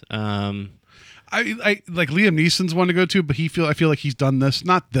choice. I like Liam Neeson's one to go to, but I feel like he's done this,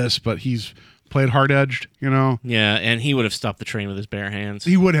 not this, but he's played hard edged, you know? Yeah, and he would have stopped the train with his bare hands.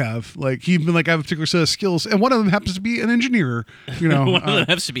 He would have. Like he'd been like, I have a particular set of skills, and one of them happens to be an engineer, you know. One of them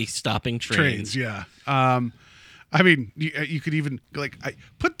has to be stopping trains. Yeah. I mean, you could even like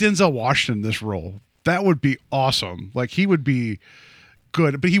put Denzel Washington in this role. That would be awesome. Like he would be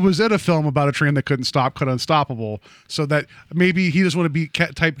good, but he was in a film about a train that couldn't stop, called Unstoppable, so that maybe he doesn't want to be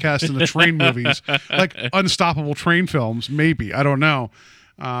typecast in the train movies, like unstoppable train films. Maybe, I don't know.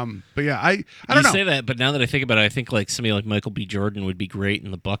 But yeah, I don't know. You say that, but now that I think about it, I think like somebody like Michael B. Jordan would be great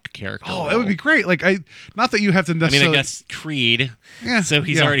in the Buck character. Oh, it would be great. Like not that you have to necessarily. I mean, I guess Creed. Yeah, so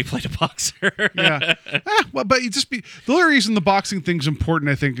he's already played a boxer. Yeah. Well, but you just be the only reason the boxing thing's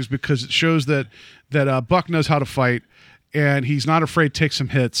important, I think, is because it shows that Buck knows how to fight. And he's not afraid to take some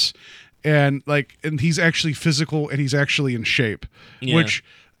hits, and he's actually physical and he's actually in shape, which,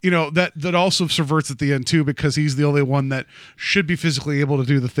 you know, that also subverts at the end too, because he's the only one that should be physically able to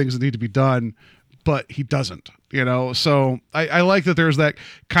do the things that need to be done, but he doesn't, you know? So I like that there's that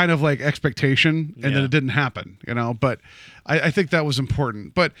kind of like expectation and then it didn't happen, you know, but I think that was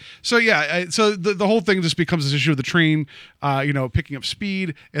important. But so, yeah, so the whole thing just becomes this issue of the train, you know, picking up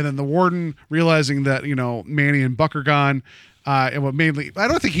speed, and then the warden realizing that, you know, Manny and Buck are gone. And what mainly, I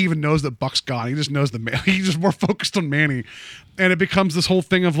don't think he even knows that Buck's gone. He just knows he's just more focused on Manny. And it becomes this whole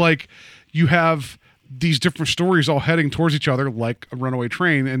thing of like, you have these different stories all heading towards each other like a runaway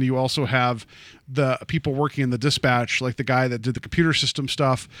train, and you also have the people working in the dispatch, like the guy that did the computer system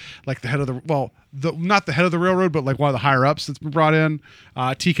stuff, like the head of not the head of the railroad, but like one of the higher ups that's been brought in,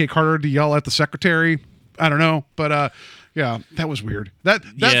 TK Carter to yell at the secretary. I don't know, but yeah, that was weird.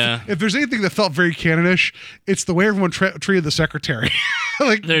 If there's anything that felt very canonish, it's the way everyone treated the secretary.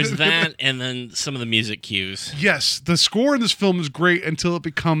 Like there's that, and then some of the music cues. Yes, the score in this film is great until it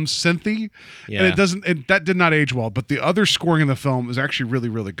becomes synthy, and it doesn't. And that did not age well. But the other scoring in the film is actually really,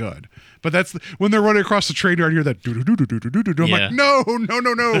 really good. But that's when they're running across the train yard, you hear that do do do do do do do. I'm like, no,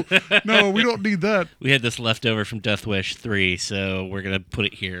 we don't need that. We had this leftover from Death Wish 3, so we're gonna put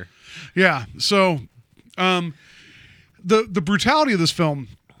it here. Yeah. So, the brutality of this film.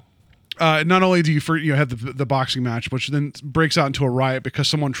 Not only do you have the boxing match, which then breaks out into a riot because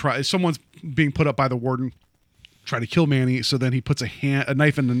someone's being put up by the warden, try to kill Manny. So then he puts a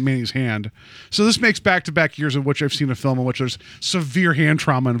knife in Manny's hand. So this makes back-to-back years in which I've seen a film in which there's severe hand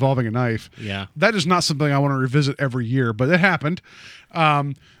trauma involving a knife. Yeah, that is not something I want to revisit every year, but it happened.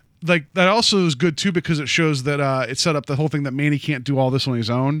 Like that also is good too because it shows that it set up the whole thing that Manny can't do all this on his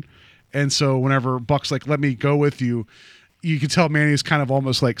own. And so whenever Buck's like, let me go with you, you can tell Manny's kind of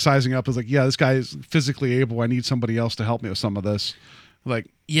almost like sizing up as like, yeah, this guy is physically able. I need somebody else to help me with some of this. Like,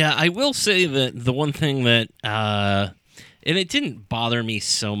 yeah, I will say that the one thing that, and it didn't bother me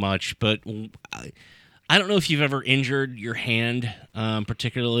so much, but I don't know if you've ever injured your hand,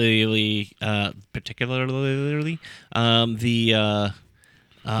 particularly the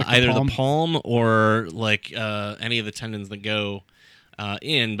either the palm or like any of the tendons that go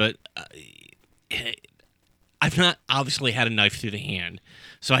in, but I've not obviously had a knife through the hand,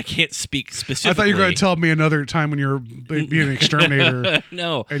 so I can't speak specifically. I thought you were going to tell me another time when you're being an exterminator.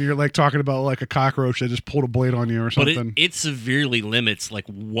 No. And you're like talking about like a cockroach that just pulled a blade on you or something. But it severely limits like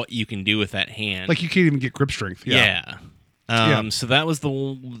what you can do with that hand. Like you can't even get grip strength. Yeah. So that was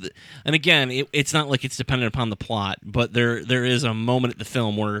and again, it's not like it's dependent upon the plot, but there is a moment at the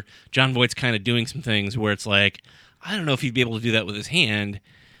film where Jon Voight's kind of doing some things where it's like, I don't know if he'd be able to do that with his hand.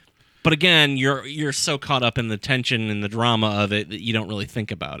 But again, you're so caught up in the tension and the drama of it that you don't really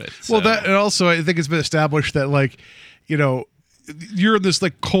think about it. So. Well, that and also I think it's been established that like, you know, you're in this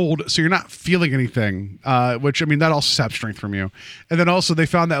like cold, so you're not feeling anything. Which I mean, that also saps strength from you. And then also they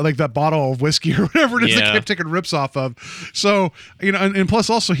found that like that bottle of whiskey or whatever it is they kept taking rips off of. So you know, and plus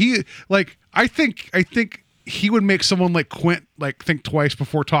also he like I think he would make someone like Quint like think twice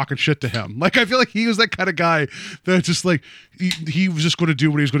before talking shit to him. Like I feel like he was that kind of guy that just like he was just going to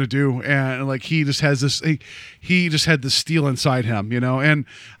do what he was going to do, and like he just has this he just had this steel inside him, you know. And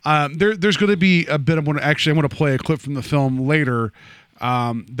there's going to be a bit of one. Actually, I'm going to play a clip from the film later.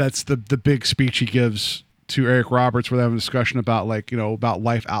 That's the big speech he gives to Eric Roberts, where they have a discussion about like, you know, about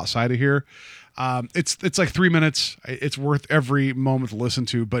life outside of here. It's like 3 minutes. It's worth every moment to listen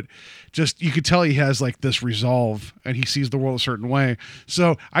to, but just you could tell he has like this resolve and he sees the world a certain way.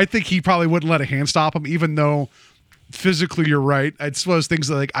 So I think he probably wouldn't let a hand stop him, even though physically you're right. It's one of those things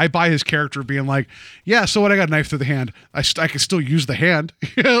that like I buy his character being like, yeah, so what? I got a knife through the hand. I can still use the hand.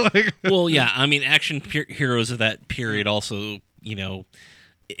 Like, well, yeah. I mean, action heroes of that period also, you know,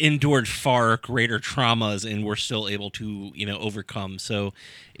 endured far greater traumas and were still able to, you know, overcome. So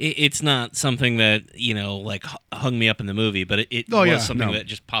it's not something that, you know, like hung me up in the movie, but it was something that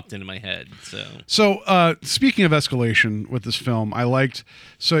just popped into my head. So speaking of escalation with this film, I liked,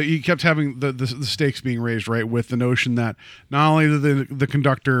 so you kept having the stakes being raised, right, with the notion that not only did the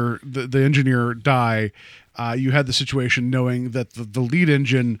conductor, the engineer die, you had the situation knowing that the lead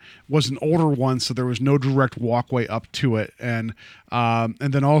engine was an older one, so there was no direct walkway up to it, and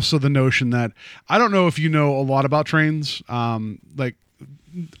then also the notion that I don't know if you know a lot about trains, like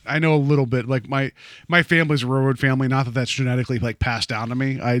I know a little bit. Like my family's a railroad family. Not that that's genetically like passed down to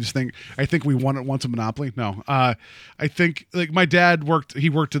me. I think we won it once a monopoly. No, I think like my dad worked at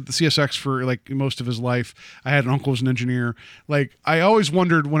the CSX for like most of his life. I had an uncle who's an engineer. Like I always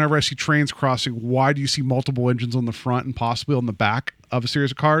wondered whenever I see trains crossing, why do you see multiple engines on the front and possibly on the back of a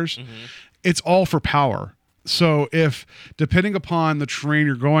series of cars? Mm-hmm. It's all for power. So if, depending upon the train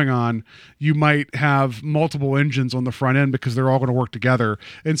you're going on, you might have multiple engines on the front end because they're all going to work together.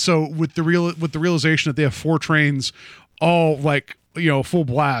 And so with the realization that they have 4 trains all like, you know, full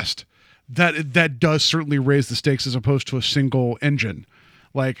blast, that does certainly raise the stakes as opposed to a single engine.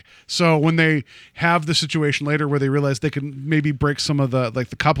 Like, so when they have the situation later where they realize they can maybe break some of the, like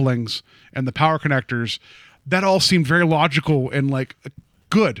the couplings and the power connectors, that all seemed very logical and like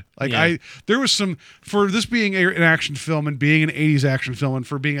good. Like there was some, for this being an action film and being an 80s action film and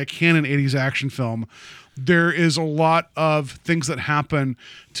for being a canon 80s action film, there is a lot of things that happen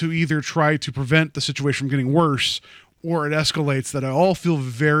to either try to prevent the situation from getting worse or it escalates that I all feel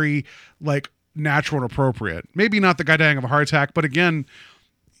very like natural and appropriate. Maybe not the guy dying of a heart attack, but again,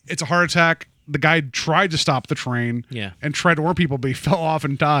 it's a heart attack. The guy tried to stop the train and tried to warn people, but he fell off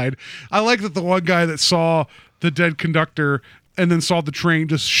and died. I like that the one guy that saw the dead conductor and then saw the train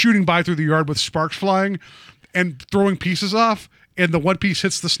just shooting by through the yard with sparks flying and throwing pieces off, and the one piece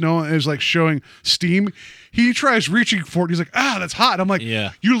hits the snow and is like showing steam. He tries reaching for it. He's like, that's hot. And I'm like,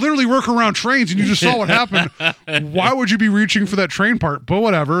 you literally work around trains and you just saw what happened. Why would you be reaching for that train part? But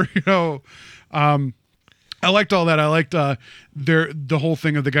whatever, you know. I liked all that. I liked the whole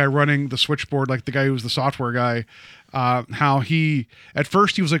thing of the guy running the switchboard, like the guy who was the software guy. How he, at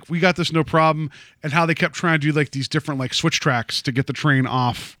first he was like, we got this, no problem. And how they kept trying to do like these different like switch tracks to get the train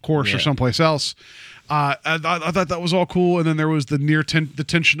off course or someplace else. I thought that was all cool. And then there was the the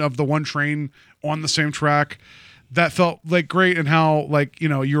tension of the one train on the same track. That felt like great. And how like, you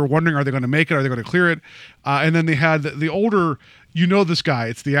know, you were wondering, are they going to make it? Are they going to clear it? And then they had the older, you know, this guy,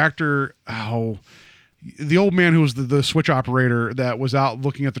 it's the actor, the old man who was the switch operator that was out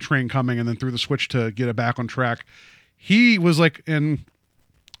looking at the train coming and then threw the switch to get it back on track. He was like in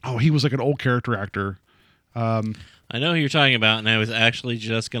Oh, he was like an old character actor. I know who you're talking about, and I was actually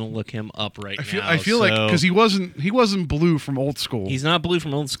just going to look him up right now. I feel like because he wasn't Blue from Old School. He's not Blue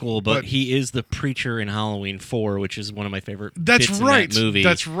from Old School, but he is the preacher in Halloween 4, which is one of my favorite That's bits right. in that movie.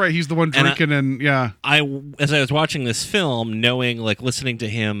 That's right. He's the one drinking and yeah. As I was watching this film, knowing, like, listening to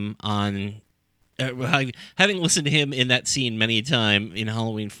him on, having listened to him in that scene many a time in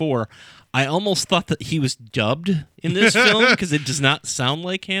Halloween 4, I almost thought that he was dubbed in this film because it does not sound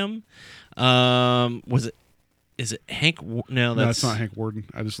like him. Is it Hank? No, that's not Hank Warden.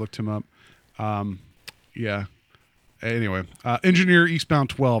 I just looked him up. Yeah. Anyway, Engineer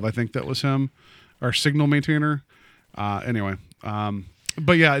Eastbound 12. I think that was him, or Signal Maintainer. Anyway,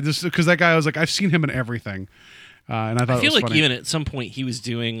 but yeah, just because that guy, I was like, I've seen him in everything, and I thought I feel it was like funny. even at some point he was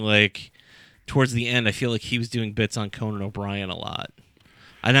doing, like, towards the end, I feel like he was doing bits on Conan O'Brien a lot.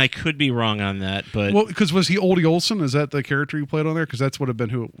 And I could be wrong on that, but Well, because was he Oldie Olson? Is that the character you played on there? Because that's would have been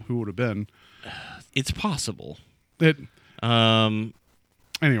who would have been. it's possible.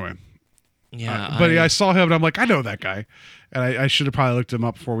 Anyway, Yeah, but I saw him and I'm like, I know that guy, and I should have probably looked him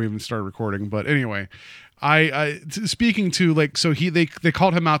up before we even started recording. But anyway, speaking to, like, so they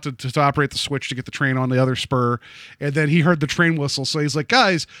called him out to operate the switch to get the train on the other spur, and then he heard the train whistle, so he's like,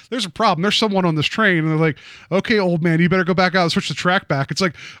 guys, there's a problem, there's someone on this train, and they're like, okay, old man, you better go back out and switch the track back. It's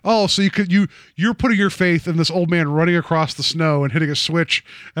like, oh, so you're putting your faith in this old man running across the snow and hitting a switch,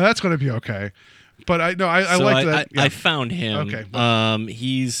 and that's going to be okay. But I like that. I found him. Okay.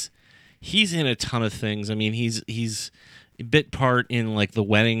 He's in a ton of things. I mean, he's a bit part in, like, The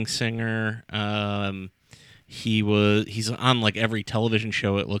Wedding Singer. He's on, like, every television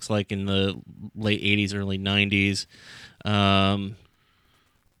show, it looks like, in the late 80s, early 90s.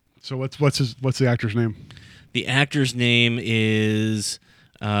 So what's the actor's name? The actor's name is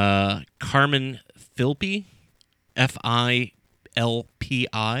Carmen Philby, Filpi.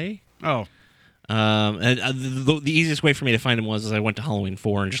 Oh. And the easiest way for me to find him was I went to Halloween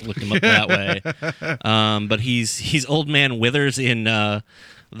 4 and just looked him up that way. But he's Old Man Withers in the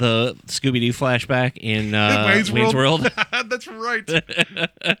Scooby-Doo flashback in Wayne's World. That's right.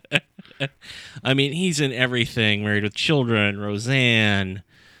 I mean, he's in everything. Married with Children, Roseanne.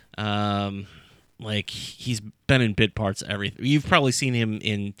 Like, he's been in bit parts, everything. You've probably seen him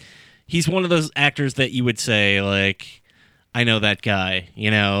in... He's one of those actors that you would say, like, I know that guy.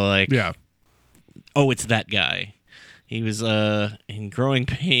 You know, like... Yeah. Oh, it's that guy. He was in Growing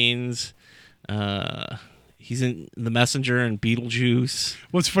Pains. He's in The Messenger and Beetlejuice.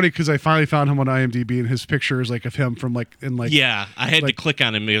 Well, it's funny because I finally found him on IMDb, and his picture is like of him from Yeah, I had to click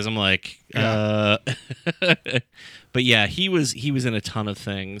on him because I'm like, Yeah. But yeah, he was in a ton of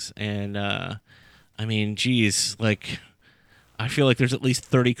things, and I mean, geez, like, I feel like there's at least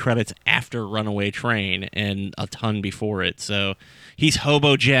 30 credits after Runaway Train and a ton before it. So he's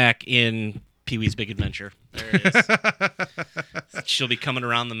Hobo Jack in Pee-wee's Big Adventure. There it is. She'll be coming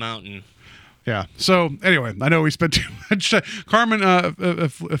around the mountain. Yeah. So anyway, I know we spent too much time. Carmen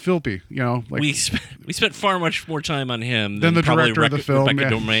Philby, you know, like we spent far much more time on him than the probably director of the film, Rebecca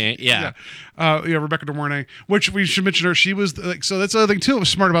De Mornay. Yeah. Rebecca De Mornay, which we should mention her. She was like, so that's the other thing too. It was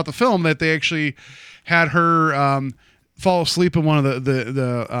smart about the film that they actually had her fall asleep in one of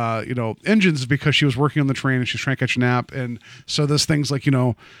the engines because she was working on the train and she's trying to catch a nap, and so this thing's like, you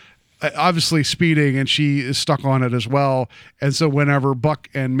know, obviously speeding, and she is stuck on it as well. And so whenever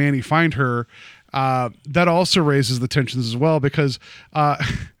Buck and Manny find her, that also raises the tensions as well, because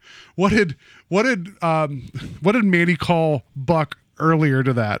what did Manny call Buck earlier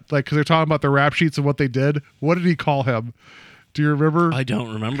to that? Like, because they're talking about the rap sheets and what they did. What did he call him? Do you remember? I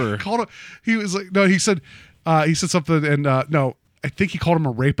don't remember. He was like, no, he said something, and no, I think he called him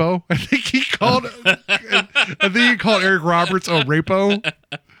a rapo. I think he called Eric Roberts a rapo.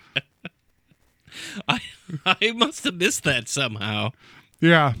 I must have missed that somehow.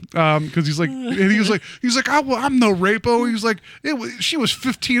 Yeah, because he's like, oh, well, I'm no rapo. He was like, she was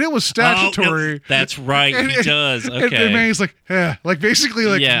 15. It was statutory. Oh, that's right. He does. Okay. And Manny's like, yeah, like basically,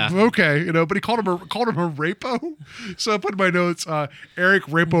 like, yeah. Okay, you know. But he called him a rapo. So I put in my notes, Eric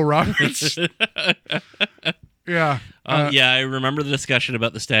Rapo Roberts. Yeah. Yeah, I remember the discussion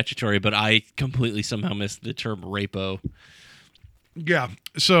about the statutory, but I completely somehow missed the term rapo. Yeah.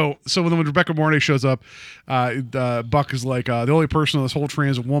 So when Rebecca Mornay shows up, Buck is like, the only person on this whole train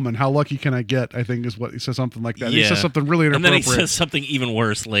is a woman. How lucky can I get? I think is what he says, something like that. Yeah. He says something really inappropriate. And then he says something even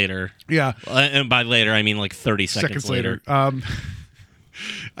worse later. Yeah. And by later, I mean like 30 seconds later.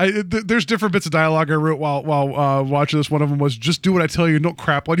 There's different bits of dialogue I wrote while watching this. One of them was, just do what I tell you, don't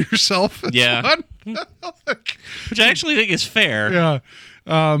crap on yourself. Yeah. Which I actually think is fair.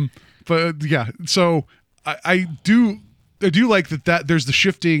 Yeah. But yeah, so I do I do like that there's the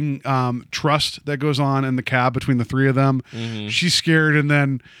shifting trust that goes on in the cab between the three of them. Mm-hmm. She's scared, and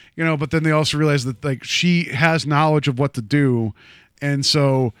then but then they also realize that like she has knowledge of what to do, and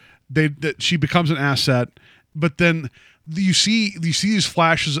so that she becomes an asset. But then you see these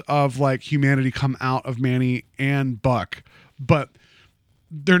flashes of like humanity come out of Manny and Buck, but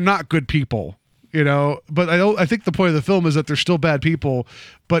they're not good people. But I think the point of the film is that they're still bad people,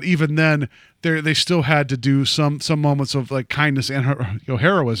 but even then they still had to do some moments of like kindness and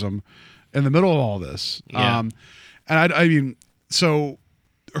heroism in the middle of all this. Yeah. And I mean, so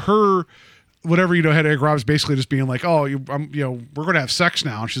her, whatever, had Eric Roberts basically just being like, oh, we're going to have sex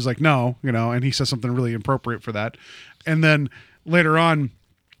now. And she's like, no, and he says something really appropriate for that. And then later on,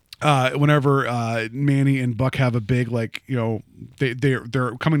 whenever Manny and Buck have a big, like,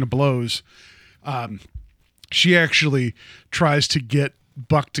 they're coming to blows, she actually tries to get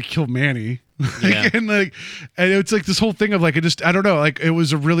Buck to kill Manny. Yeah. and it's like this whole thing of like, I don't know, like it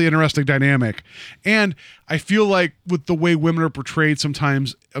was a really interesting dynamic. And I feel like with the way women are portrayed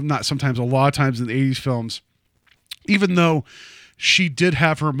sometimes, not sometimes, a lot of times in the 80s films, even though she did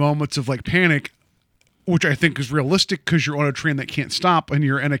have her moments of like panic, which I think is realistic because you're on a train that can't stop and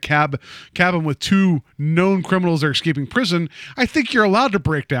you're in a cabin with two known criminals that are escaping prison. I think you're allowed to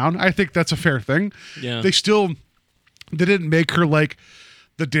break down. I think that's a fair thing. Yeah. They didn't make her like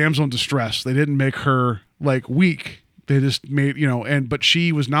the damsel in distress. They didn't make her like weak. They just made, but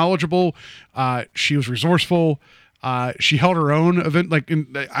she was knowledgeable. She was resourceful. She held her own event.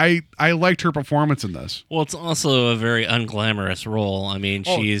 I liked her performance in this. Well, it's also a very unglamorous role. I mean,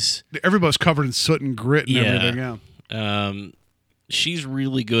 everybody's covered in soot and grit and everything. Yeah. She's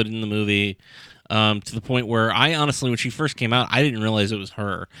really good in the movie. To the point where I honestly, when she first came out, I didn't realize it was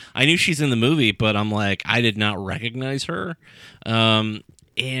her. I knew she's in the movie, but I'm like, I did not recognize her.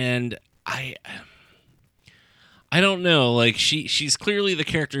 And I don't know. Like she's clearly the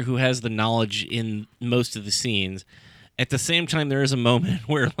character who has the knowledge in most of the scenes. At the same time, there is a moment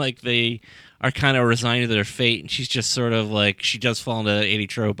where like they are kind of resigned to their fate, and she's just sort of like, she does fall into the 80s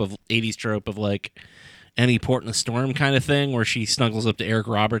trope of like any port in a storm kind of thing, where she snuggles up to Eric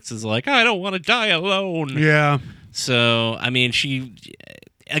Roberts, is like, I don't want to die alone. Yeah. So I mean, she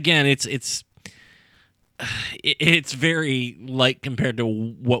again, it's very light compared to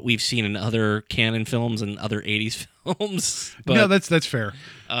what we've seen in other canon films and other 80s films. But, no, that's fair.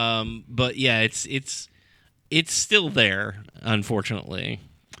 But yeah, it's still there, unfortunately.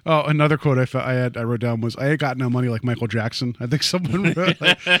 Oh, another quote I wrote down was, I ain't got no money like Michael Jackson. I think someone wrote,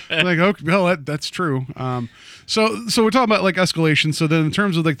 okay, well, that's true. So we're talking about like escalation. So then in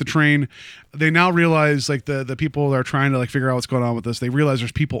terms of like the train, they now realize like the people that are trying to like figure out what's going on with this, they realize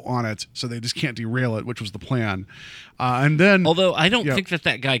there's people on it, so they just can't derail it, which was the plan. And then, although I don't think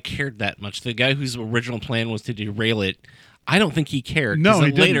that guy cared that much. The guy whose original plan was to derail it, I don't think he cared. No,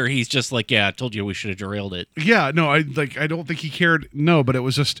 later he's just like, yeah, I told you we should have derailed it. Yeah, no, I don't think he cared. No, but it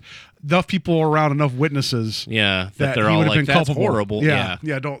was just enough people around, enough witnesses. Yeah, that they're he all would have like, been that's culpable. horrible. Yeah,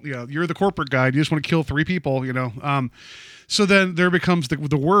 you're the corporate guy. You just want to kill 3 people. So then there becomes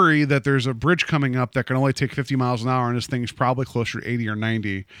the worry that there's a bridge coming up that can only take 50 miles an hour, and this thing's probably closer to 80 or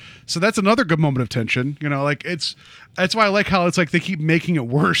 90. So that's another good moment of tension. That's why I like how it's like they keep making it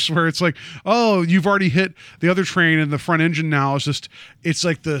worse, where it's like, oh, you've already hit the other train, and the front engine now is it's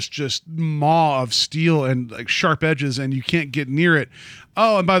like this just maw of steel and like sharp edges, and you can't get near it.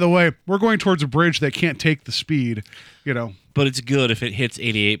 Oh, and by the way, we're going towards a bridge that can't take the speed, But it's good if it hits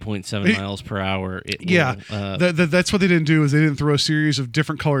 88.7 miles per hour. That's what they didn't do, is they didn't throw a series of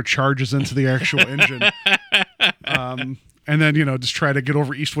different colored charges into the actual engine. And then, just try to get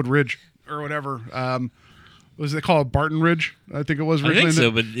over Eastwood Ridge or whatever. Was it called Barton Ridge? I think it was originally. I think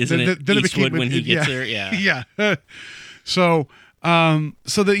so, but isn't it Eastwood when he gets there? Yeah. Yeah. So that's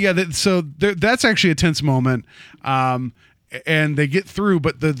actually a tense moment. And they get through,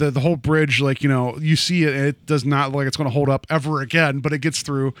 but the whole bridge, like, you see it does not look like it's going to hold up ever again, but it gets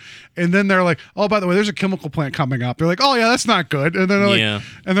through. And then they're like, oh, by the way, there's a chemical plant coming up. They're like, oh yeah, that's not good. And then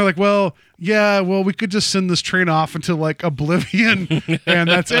they're like, well, we could just send this train off into like oblivion and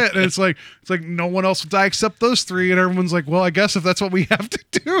that's it. And it's like no one else will die except those 3. And everyone's like, well, I guess if that's what we have to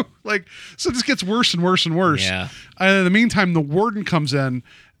do, like, so it just gets worse and worse and worse. Yeah. And in the meantime, the warden comes in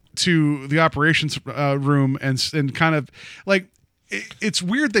to the operations room and kind of like, it's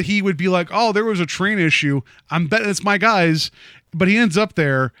weird that he would be like, oh, there was a train issue, I'm betting it's my guys, but he ends up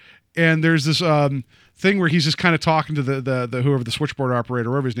there and there's this thing where he's just kind of talking to the whoever the switchboard operator,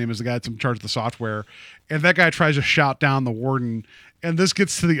 whatever his name is, the guy that's in charge of the software, and that guy tries to shout down the warden. And this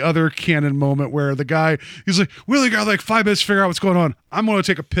gets to the other canon moment where the guy, he's like, we only got like 5 minutes to figure out what's going on. I'm going to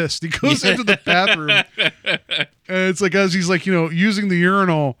take a piss. He goes into the bathroom And it's like as he's like, using the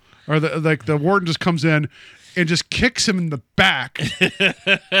urinal, or the warden just comes in and just kicks him in the back.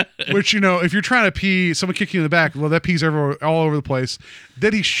 Which, if you're trying to pee, someone kicking you in the back, well, that pee's all over the place.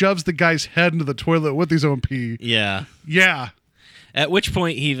 Then he shoves the guy's head into the toilet with his own pee. Yeah. Yeah. At which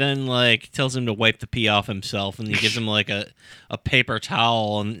point he then tells him to wipe the pee off himself, and he gives him a paper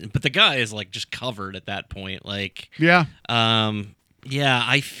towel, but the guy is just covered at that point. Yeah. Yeah,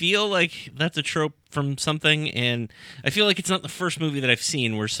 I feel like that's a trope from something, and I feel like it's not the first movie that I've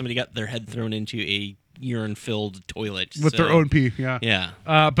seen where somebody got their head thrown into a urine-filled toilet with their own pee. Yeah. Yeah.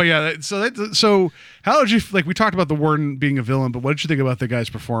 But yeah, so how did you we talked about the warden being a villain, but what did you think about the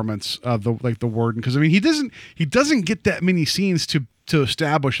guy's performance of the warden? Because he doesn't get that many scenes to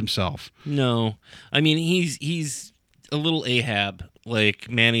establish himself. No, he's a little Ahab.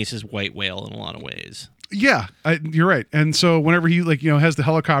 Manny's his white whale in a lot of ways. Yeah, you're right. And so whenever he has the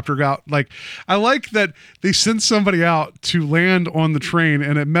helicopter out, I like that they send somebody out to land on the train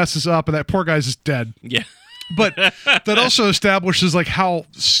and it messes up and that poor guy's just dead. Yeah. But that also establishes how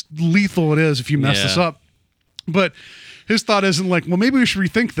lethal it is if you mess this up. But his thought isn't well, maybe we should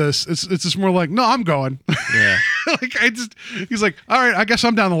rethink this. It's just more no, I'm going. Yeah. He's like, all right, I guess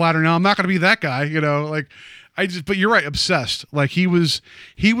I'm down the ladder now. I'm not going to be that guy, but you're right, obsessed. He was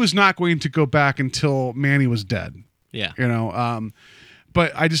not going to go back until Manny was dead. Yeah.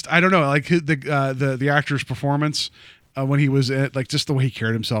 But I don't know, the actor's performance when he was just the way he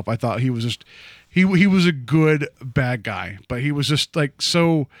carried himself. I thought he was just he was a good bad guy, but he was just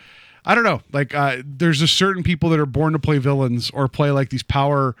so. I don't know. There's just certain people that are born to play villains or play these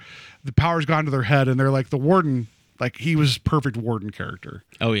the power's gone to their head, and they're the warden. He was perfect warden character.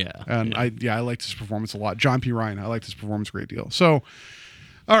 Oh yeah. And I liked his performance a lot. John P. Ryan, I liked his performance a great deal. So,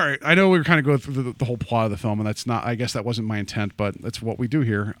 all right, I know we were kind of going through the whole plot of the film, and I guess that wasn't my intent, but that's what we do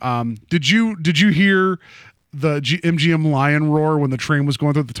here. Did you hear the MGM lion roar when the train was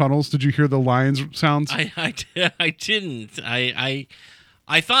going through the tunnels? Did you hear the lions sounds? I didn't.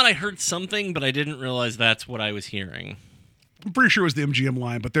 I thought I heard something, but I didn't realize that's what I was hearing. I'm pretty sure it was the MGM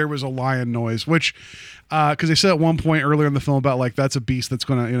lion, but there was a lion noise, which, because they said at one point earlier in the film about that's a beast that's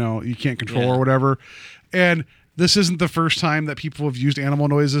going to, you can't control or whatever. And this isn't the first time that people have used animal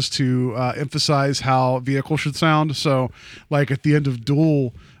noises to emphasize how vehicles should sound. So at the end of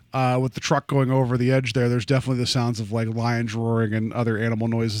Duel, with the truck going over the edge there's definitely the sounds of lions roaring and other animal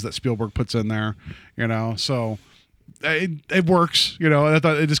noises that Spielberg puts in there, so it works, I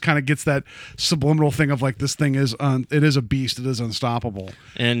thought it just kind of gets that subliminal thing of this thing is it is a beast, it is unstoppable.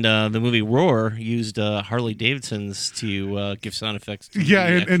 And the movie Roar used Harley Davidsons to give sound effects to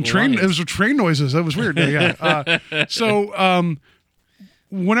and train lions. It was train noises. That was weird.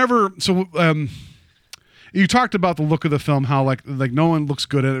 You talked about the look of the film, how no one looks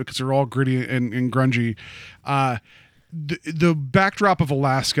good at it because they're all gritty and grungy. The backdrop of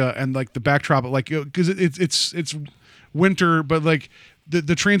Alaska and the backdrop of because it's winter, but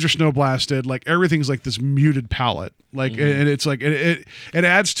the trains are snow blasted. Everything's this muted palette. And it's it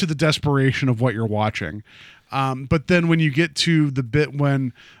adds to the desperation of what you're watching. But then when you get to the bit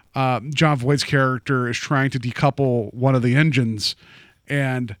when Jon Voight's character is trying to decouple one of the engines,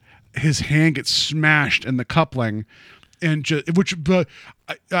 and his hand gets smashed in the coupling, and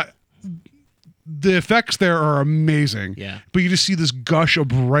the effects there are amazing. Yeah. But you just see this gush of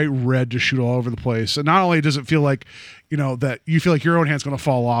bright red just shoot all over the place. And not only does it feel that you feel like your own hand's going to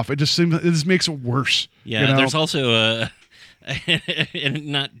fall off, it just makes it worse. Yeah. There's also and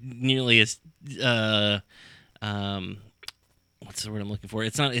not nearly as what's the word I'm looking for?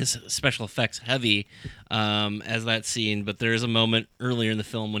 It's not as special effects heavy as that scene, but there is a moment earlier in the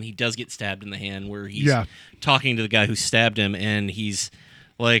film when he does get stabbed in the hand where he's talking to the guy who stabbed him, and he's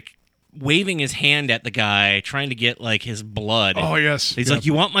waving his hand at the guy, trying to get his blood. Oh yes. He's like,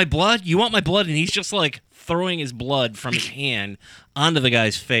 "You want my blood? You want my blood?" And he's just throwing his blood from his hand onto the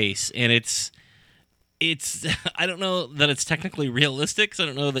guy's face, and it's I don't know that it's technically realistic, so I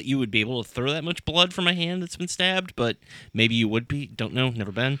don't know that you would be able to throw that much blood from a hand that's been stabbed, but maybe you would be. Don't know,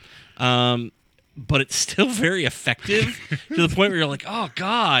 never been. But it's still very effective to the point where you're like, "Oh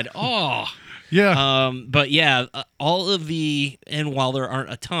God, oh." Yeah. But yeah, all of the, and while there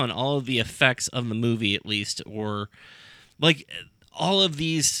aren't a ton, all of the effects of the movie, at least, or all of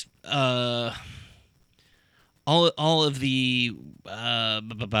these, all of the,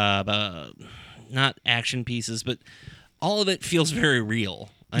 not action pieces, but all of it feels very real.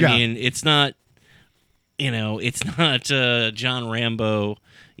 I mean, it's not, it's not John Rambo,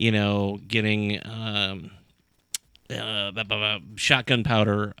 getting shotgun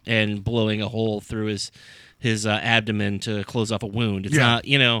powder and blowing a hole through his abdomen to close off a wound. It's not,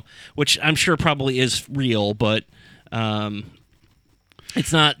 which I'm sure probably is real, but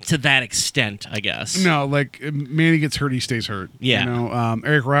It's not to that extent, I guess. No, like Manny gets hurt, he stays hurt. Yeah. You know,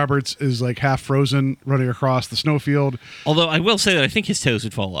 Eric Roberts is like half frozen running across the snowfield. Although I will say that I think his toes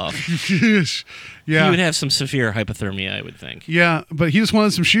would fall off. Yeah. He would have some severe hypothermia, I would think. Yeah, but he just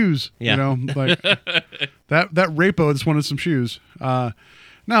wanted some shoes. Yeah. You know, like that Rapo just wanted some shoes. So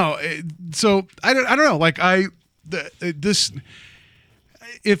I don't know. Like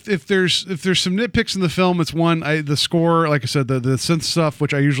if there's some nitpicks in the film, it's one, the score, like I said, the synth stuff,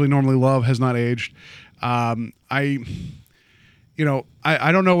 which I usually normally love, has not aged. I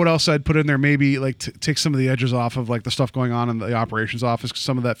don't know what else I'd put in there. Maybe like take some of the edges off of like the stuff going on in the operations office, 'cause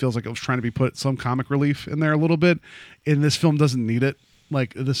some of that feels like it was trying to be put some comic relief in there a little bit. And this film doesn't need it.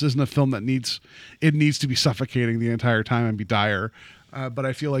 Like, this isn't a film that needs to be suffocating the entire time and be dire. But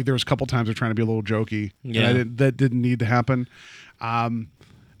I feel like there was a couple times they're trying to be a little jokey. Yeah. That didn't need to happen.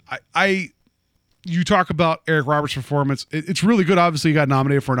 You talk about Eric Roberts' performance. It's really good. Obviously, he got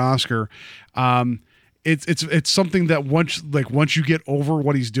nominated for an Oscar. It's something that once you get over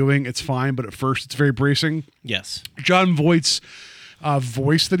what he's doing, it's fine. But at first, it's very bracing. Yes. John Voight's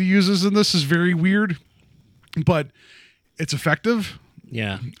voice that he uses in this is very weird, but it's effective.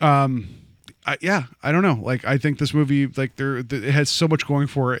 Yeah. I don't know. Like, I think this movie, like, it has so much going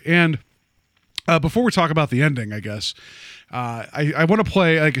for it. And before we talk about the ending, I guess, I want to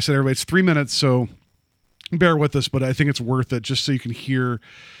play, like I said, everybody, it's 3 minutes, so bear with us, but I think it's worth it just so you can hear.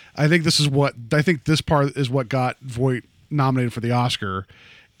 I think this part is what got Voight nominated for the Oscar.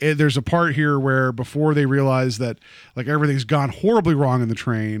 There's a part here where before they realize that like everything's gone horribly wrong in the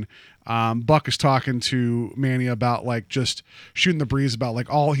train, Buck is talking to Manny about like just shooting the breeze about like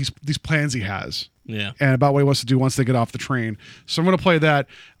all these plans he has. Yeah. And about what he wants to do once they get off the train. So I'm going to play that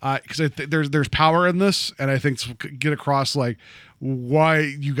because there's power in this, and I think to get across like why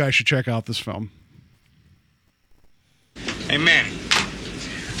you guys should check out this film. Hey, Manny,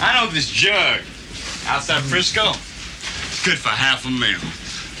 I know this jug outside Frisco. It's good for half a meal.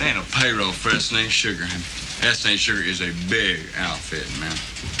 There ain't no payroll for S&A Sugar. And S&A Sugar is a big outfit, man.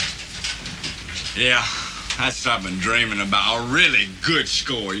 Yeah, that's what I've been dreaming about. A really good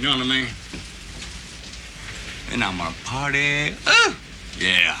score, you know what I mean? And I'm gonna party. Ooh!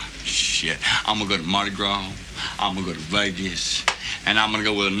 Yeah, shit. I'm gonna go to Mardi Gras. I'm gonna go to Vegas. And I'm gonna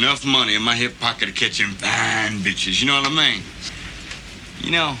go with enough money in my hip pocket to catch them fine bitches. You know what I mean?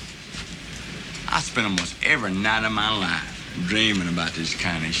 You know, I spend almost every night of my life dreaming about this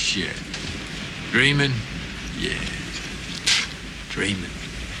kind of shit. Dreaming? Yeah. Dreaming.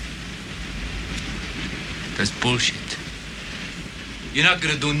 That's bullshit. You're not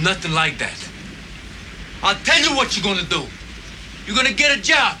gonna do nothing like that. I'll tell you what you're gonna do. You're gonna get a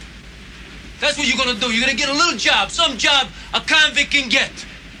job. That's what you're gonna do. You're gonna get a little job, some job a convict can get.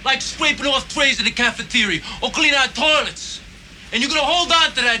 Like scraping off trays in the cafeteria or cleaning out toilets. And you're gonna hold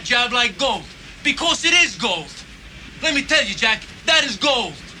on to that job like gold. Because it is gold. Let me tell you, Jack, that is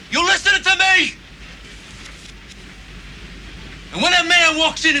gold. You listening to me? And when that man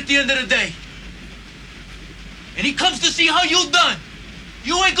walks in at the end of the day, and he comes to see how you done,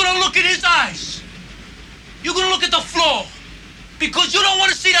 you ain't gonna look in his eyes. You're gonna look at the floor. Because you don't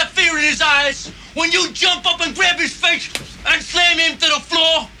want to see that fear in his eyes when you jump up and grab his face and slam him to the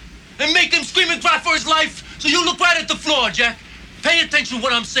floor and make him scream and cry for his life. So you look right at the floor, Jack. Pay attention to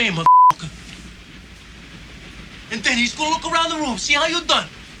what I'm saying, motherfucker. And then he's gonna look around the room, see how you done.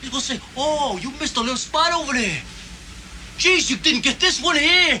 He's gonna say, oh, you missed a little spot over there. Geez, you didn't get this one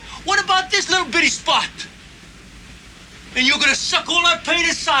here. What about this little bitty spot? And you're gonna suck all that pain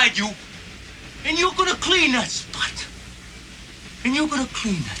inside you, and you're gonna clean that spot. And you're gonna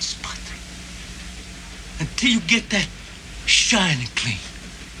clean that spot until you get that shining clean.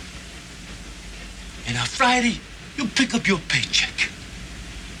 And on Friday, you pick up your paycheck.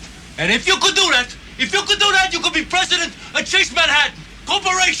 And if you could do that, you could be president of Chase Manhattan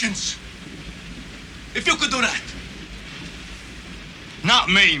Corporations. If you could do that. Not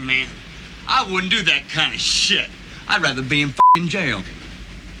me, man. I wouldn't do that kind of shit. I'd rather be in f***ing jail.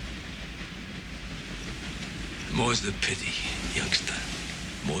 More's the pity, youngster.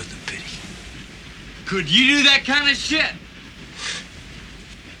 More's the pity. Could you do that kind of shit?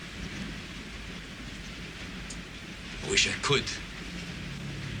 I wish I could.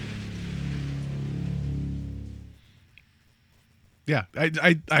 Yeah,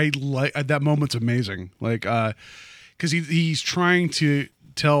 I like that moment's amazing. Like, because he's trying to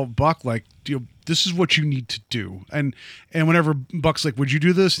tell Buck like, this is what you need to do, and whenever Buck's like, would you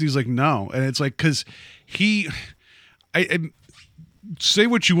do this? And he's like, no, and it's like because I say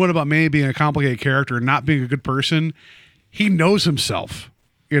what you want about Manny being a complicated character and not being a good person, he knows himself.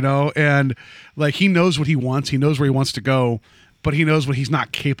 and like he knows what he wants, he knows where he wants to go, but he knows what he's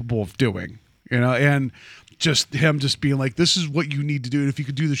not capable of doing, and just him just being like, this is what you need to do, and if you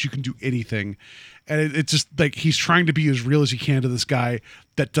can do this, you can do anything. And it's just like he's trying to be as real as he can to this guy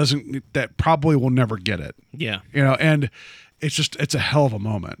that probably will never get it. Yeah. And it's a hell of a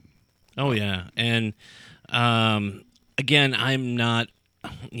moment. Oh yeah. And again, I'm not,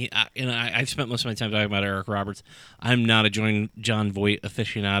 I've spent most of my time talking about Eric Roberts. I'm not a John Voight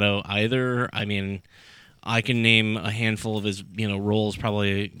aficionado either. I mean, I can name a handful of his, roles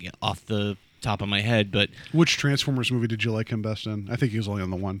probably off the top of my head, but which Transformers movie did you like him best in? I think he was only on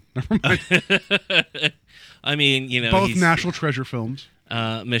the one. Never mind. I mean, both National Treasure films.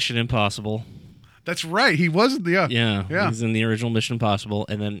 Mission Impossible. That's right. He was in the yeah. He's in the original Mission Impossible,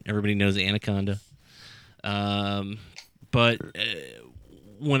 and then everybody knows Anaconda. But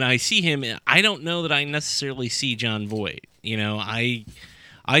when I see him, I don't know that I necessarily see John Voight. I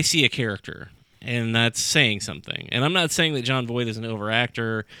see a character, and that's saying something. And I'm not saying that John Voight is an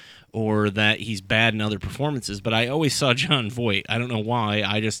overactor or that he's bad in other performances, but I always saw John Voight. I don't know why.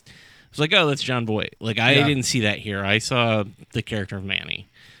 I just was like, oh, that's John Voight. Like, I didn't see that here. I saw the character of Manny,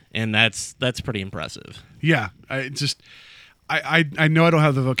 and that's pretty impressive. Yeah, I know I don't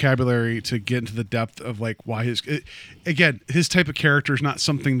have the vocabulary to get into the depth of like why his type of character is not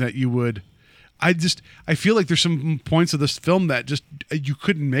something that you would. I feel like there's some points of this film that just you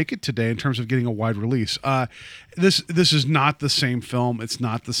couldn't make it today in terms of getting a wide release. This is not the same film. It's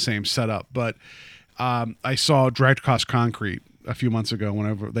not the same setup. But I saw Dragged Across Concrete a few months ago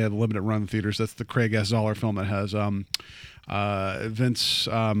whenever they had a limited run in theaters. That's the Craig S. Zoller film that has Vince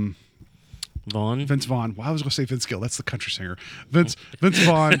Vaughn. Vince Vaughn. Well, I was going to say Vince Gill. That's the country singer. Vince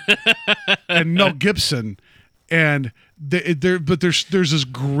Vaughn and Mel Gibson. And but there's this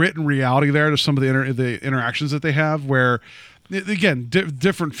grit and reality there to some of the interactions that they have. Where, again,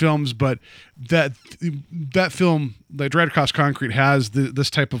 different films, but that film, like Dragged Across Concrete, has this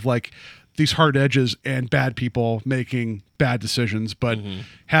type of like these hard edges and bad people making bad decisions, but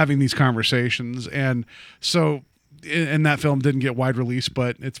having these conversations. And so, and that film didn't get wide release,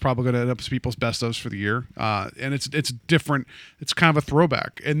 but it's probably going to end up as people's best ofs for the year. And it's different. It's kind of a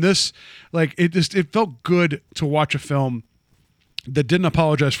throwback. And this, like, it felt good to watch a film that didn't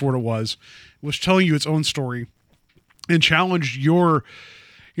apologize for what it was telling you its own story and challenged your,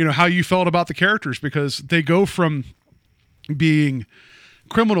 how you felt about the characters, because they go from being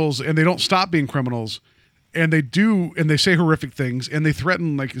criminals and they don't stop being criminals. And they say horrific things, and they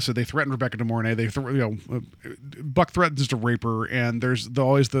threaten, like you said, they threaten Rebecca De Mornay. Buck threatens to rape her, and there's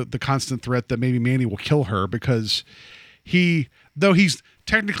always the constant threat that maybe Manny will kill her, because though he's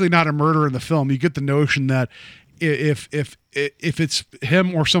technically not a murderer in the film, you get the notion that if it's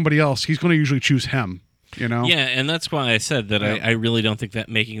him or somebody else, he's going to usually choose him. Yeah, and that's why I said that I really don't think that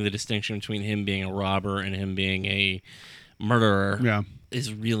making the distinction between him being a robber and him being a murderer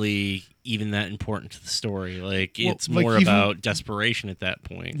is really even that important to the story. Like, it's more about desperation at that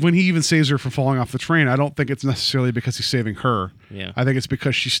point. When he even saves her from falling off the train, I don't think it's necessarily because he's saving her. Yeah, I think it's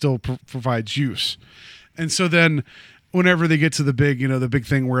because she still provides use. And so then, whenever they get to the big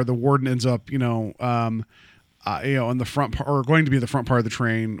thing where the warden ends up, in the front or going to be the front part of the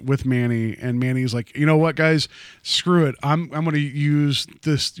train with Manny, and Manny's like, you know what, guys, screw it. I'm going to use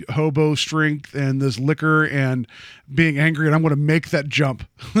this hobo strength and this liquor and being angry, and I'm going to make that jump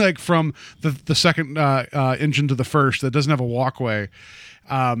like from the second engine to the first that doesn't have a walkway.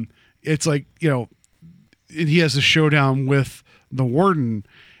 It's like, and he has a showdown with the warden.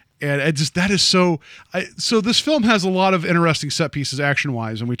 And that is so this film has a lot of interesting set pieces action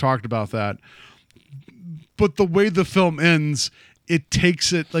wise, and we talked about that. But the way the film ends, it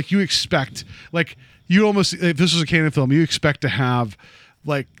takes it like you expect. Like, you almost, if this was a Cannon film, you expect to have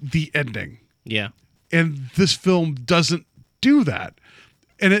like the ending. Yeah. And this film doesn't do that.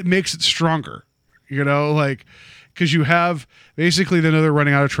 And it makes it stronger, like, because you have basically then they're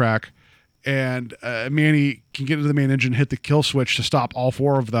running out of track, and Manny can get into the main engine, hit the kill switch to stop all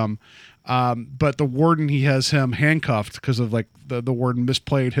four of them. But the warden, he has him handcuffed because of like the warden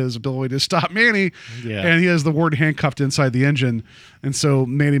misplayed his ability to stop Manny. Yeah. And he has the warden handcuffed inside the engine. And so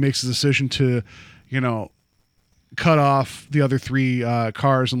Manny makes a decision to, cut off the other three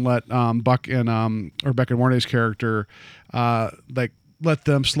cars and let Buck and Rebecca Mornay's character let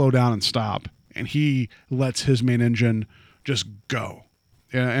them slow down and stop. And he lets his main engine just go.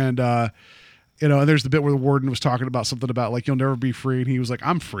 And there's the bit where the warden was talking about something about like, you'll never be free. And he was like,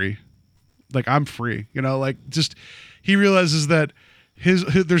 I'm free. Like, I'm free, just he realizes that his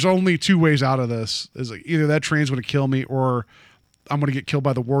there's only two ways out of this, is like either that train's going to kill me or I'm going to get killed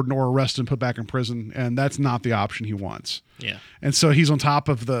by the warden or arrested and put back in prison, and that's not the option he wants. Yeah. And so he's on top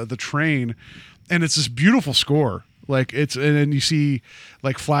of the train, and it's this beautiful score. Like and then you see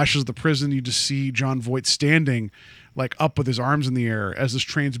like flashes of the prison. You just see Jon Voight standing like up with his arms in the air as this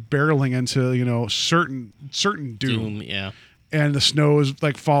train's barreling into, you know, certain doom. Yeah. And the snow is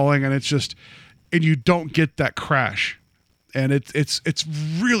like falling, and it's just, and you don't get that crash. And it's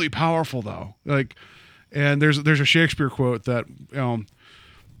really powerful though. Like, and there's a Shakespeare quote that,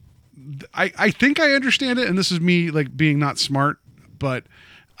 I think I understand it, and this is me like being not smart, but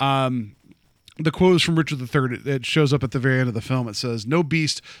the quote is from Richard III. It shows up at the very end of the film. It says, "No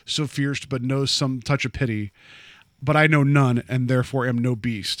beast so fierce but knows some touch of pity, but I know none, and therefore am no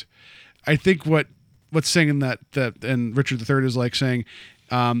beast." I think what's saying in that and Richard III is like saying,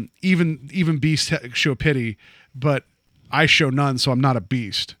 even beasts show pity, but I show none, so I'm not a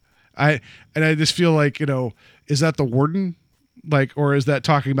beast. I just feel like, you know, is that the warden? Like, or is that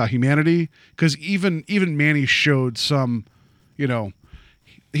talking about humanity? Because even Manny showed some, you know,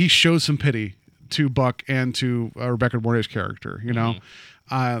 he showed some pity to Buck and to Rebecca De Mornay's character, you know.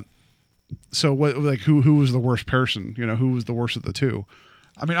 So what, like, who was the worst person? You know, who was the worst of the two?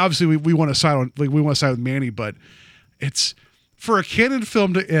 I mean, obviously we want to side on, like, we want to side with Manny, but it's for a Cannon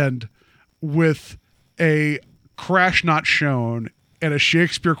film to end with a crash not shown and a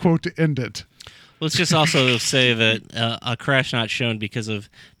Shakespeare quote to end it. Let's just also say that a crash not shown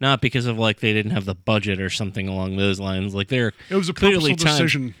not because of like they didn't have the budget or something along those lines. Like it was a clearly purposeful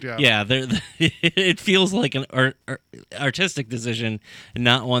decision. Yeah, it feels like an artistic decision, and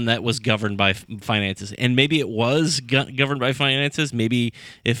not one that was governed by finances. And maybe it was governed by finances. Maybe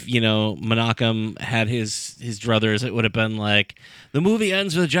if, you know, Menachem had his druthers, it would have been like the movie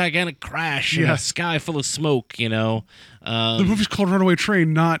ends with a gigantic crash in a sky full of smoke. You know, the movie's called Runaway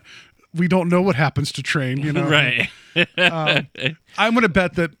Train, not we don't know what happens to Train, you know. Right. I'm going to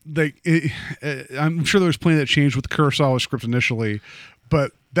bet that I'm sure there was plenty that changed with Kurosawa's script initially,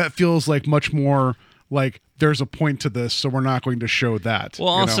 but that feels like much more like there's a point to this, so we're not going to show that. Well,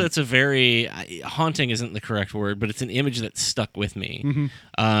 also, it's a very haunting isn't the correct word, but it's an image that stuck with me.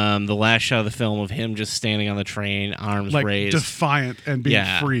 Mm-hmm. The last shot of the film of him just standing on the train, arms like raised, defiant and being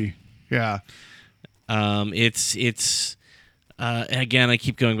free. Yeah. It's again, I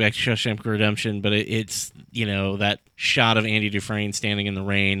keep going back to Shawshank Redemption, but it's, you know, that shot of Andy Dufresne standing in the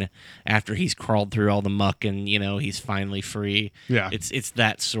rain after he's crawled through all the muck and, you know, he's finally free. Yeah. It's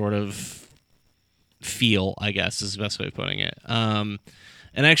that sort of feel, I guess, is the best way of putting it. And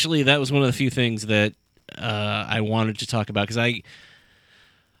actually, that was one of the few things that I wanted to talk about, because I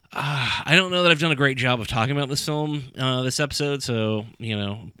don't know that I've done a great job of talking about this film this episode, so, you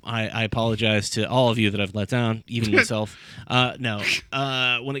know, I apologize to all of you that I've let down, even myself. No,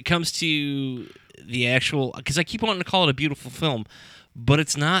 when it comes to the actual, because I keep wanting to call it a beautiful film, but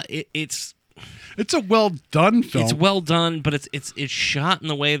it's not. It's a well done film. It's well done, but it's shot in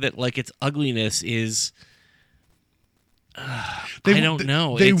the way that, like, its ugliness is. I don't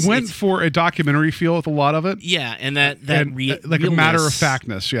know. They went for a documentary feel with a lot of it. Yeah, and like a matter of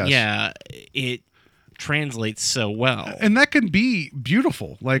factness. Yes. Yeah, it translates so well, and that can be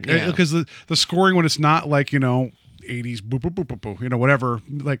beautiful. Like, because the scoring, when it's not like, you know, 80s boop boop boop boop boop, you know, whatever,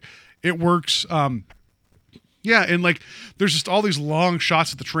 like it works. Yeah, and like there's just all these long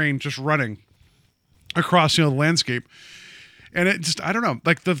shots of the train just running across, you know, the landscape, and it just, I don't know,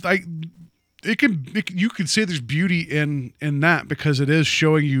 like you could say there's beauty in that, because it is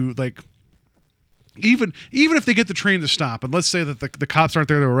showing you, like, even if they get the train to stop, and let's say that the cops aren't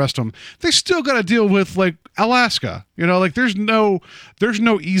there to arrest them, they still got to deal with, like, Alaska, you know, like there's no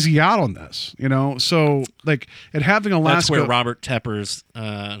easy out on this, you know. So, like, and having Alaska, that's where Robert Tepper's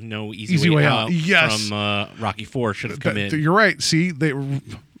no easy way out yes, from Rocky IV should have come in. You're right. See, they,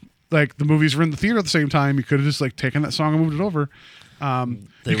 like, the movies were in the theater at the same time. You could have just, like, taken that song and moved it over.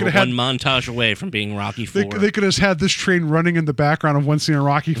 They were one montage away from being Rocky IV. They could have had this train running in the background of one scene in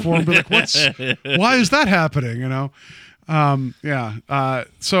Rocky IV and be like, why is that happening? You know?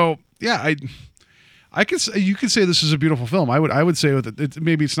 So yeah, I could say, you could say this is a beautiful film. I would say with it,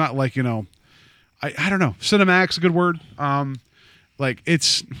 maybe it's not like, you know, I don't know. Cinematic's a good word. Like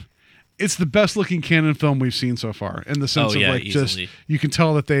it's the best looking Cannon film we've seen so far, in the sense of, like, easily. Just, you can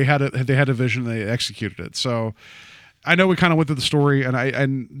tell that they had a vision and they executed it. So I know we kind of went through the story,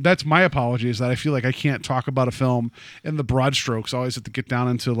 and that's my apology, is that I feel like I can't talk about a film in the broad strokes. I always have to get down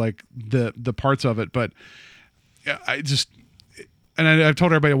into, like, the parts of it. But I just, and I've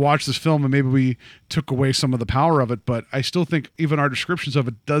told everybody to watch this film, and maybe we took away some of the power of it, but I still think even our descriptions of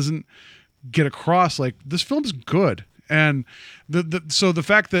it doesn't get across, like, this film's good. And so the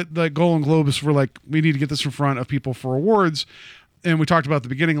fact that the Golden Globes were like, we need to get this in front of people for awards, and we talked about at the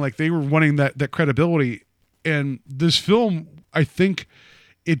beginning, like they were wanting that credibility, and this film, I think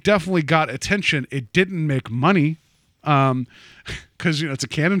it definitely got attention. It didn't make money, because it's a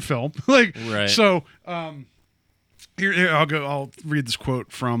Cannon film. Like, right. So here I'll read this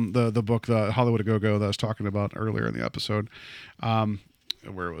quote from the book, the Hollywood A Go-Go, that I was talking about earlier in the episode.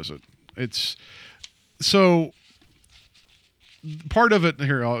 Where was it? It's so part of it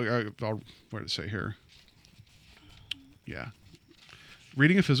here. I'll where to say here. Yeah,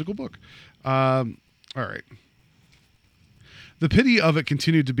 reading a physical book. All right. The pity of it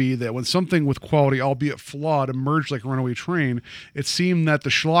continued to be that when something with quality, albeit flawed, emerged like a runaway train, it seemed that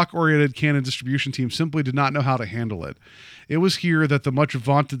the schlock-oriented Cannon distribution team simply did not know how to handle it. It was here that the much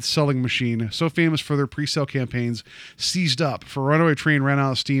vaunted selling machine, so famous for their pre-sale campaigns, seized up, for Runaway Train ran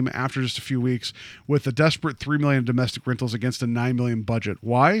out of steam after just a few weeks with a desperate $3 million domestic rentals against a $9 million budget.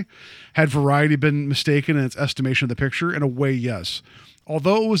 Why? Had Variety been mistaken in its estimation of the picture? In a way, yes.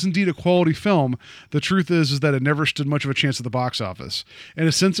 Although it was indeed a quality film, the truth is that it never stood much of a chance at the box office. In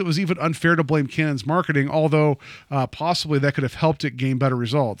a sense, it was even unfair to blame Cannon's marketing, although possibly that could have helped it gain better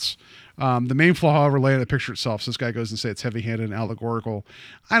results. The main flaw, however, lay in the picture itself. So this guy goes and says it's heavy-handed and allegorical.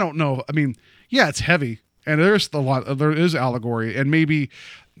 I don't know. I mean, yeah, it's heavy, and there is allegory, and maybe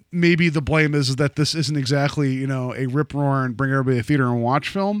the blame is that this isn't exactly a rip-roaring, bring everybody to the theater and watch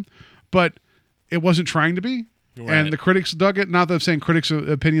film, but it wasn't trying to be. Right. And the critics dug it. Not that I'm saying critics'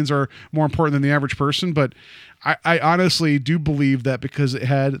 opinions are more important than the average person, but I honestly do believe that because it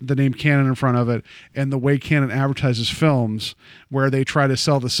had the name Cannon in front of it and the way Cannon advertises films, where they try to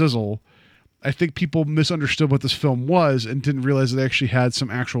sell the sizzle, I think people misunderstood what this film was and didn't realize it actually had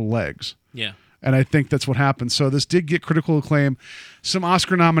some actual legs. Yeah. And I think that's what happened. So this did get critical acclaim, some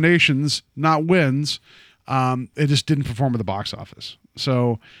Oscar nominations, not wins. It just didn't perform at the box office.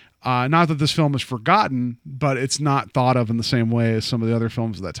 So not that this film is forgotten, but it's not thought of in the same way as some of the other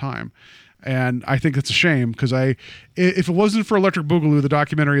films of that time. And I think it's a shame, because if it wasn't for Electric Boogaloo, the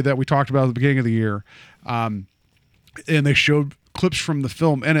documentary that we talked about at the beginning of the year, and they showed clips from the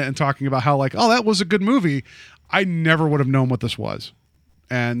film in it and talking about how that was a good movie, I never would have known what this was.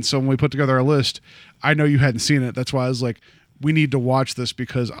 And so when we put together our list, I know you hadn't seen it. That's why I was like, we need to watch this,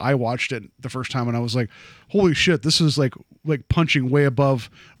 because I watched it the first time and I was like, holy shit, this is like punching way above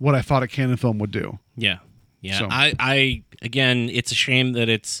what I thought a Cannon film would do. Yeah. Yeah. So. I again, it's a shame that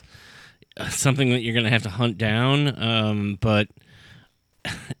it's something that you're going to have to hunt down. But,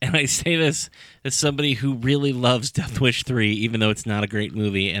 and I say this as somebody who really loves Death Wish 3, even though it's not a great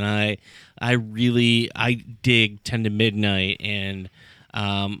movie. And I dig 10 to Midnight and,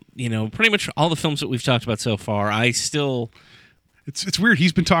 pretty much all the films that we've talked about so far. I still... It's weird.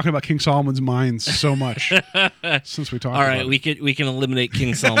 He's been talking about King Solomon's Mines so much since we talked about it. All right, we can eliminate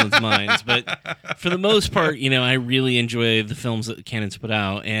King Solomon's Mines, but for the most part, I really enjoy the films that Cannon's put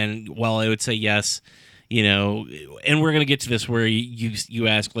out. And while I would say yes, and we're going to get to this where you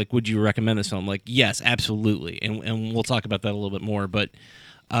ask, would you recommend this film? Yes, absolutely. And we'll talk about that a little bit more, but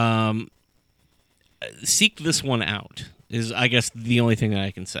seek this one out is, I guess, the only thing that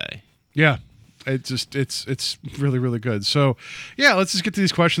I can say. Yeah. It's really, really good. So, yeah, let's just get to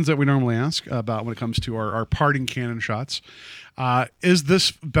these questions that we normally ask about when it comes to our parting Cannon shots. Is this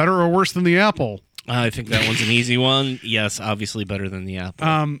better or worse than The Apple? I think that one's an easy one. Yes, obviously better than The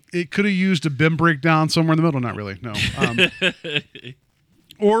Apple. It could have used a BIM breakdown somewhere in the middle. Not really, no.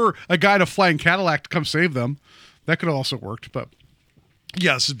 Or a guy in a flying Cadillac to come save them. That could have also worked, but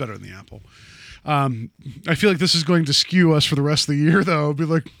yeah, this is better than The Apple. I feel like this is going to skew us for the rest of the year, though. Be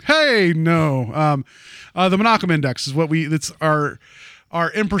like, hey, no. The Menachem Index is it's our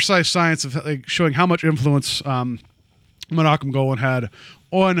imprecise science of showing how much influence Menachem Golan had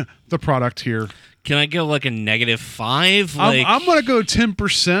on the product here. Can I go a -5? I'm going to go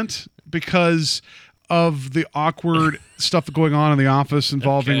 10% because of the awkward stuff going on in the office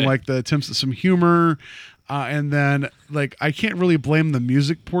involving the attempts at some humor. And then, I can't really blame the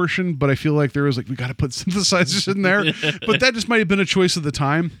music portion, but I feel like there was we got to put synthesizers in there. But that just might have been a choice of the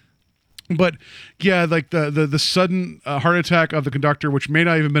time. But yeah, the sudden heart attack of the conductor, which may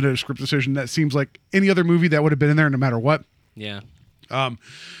not even been a script decision, that seems like any other movie that would have been in there no matter what. Yeah.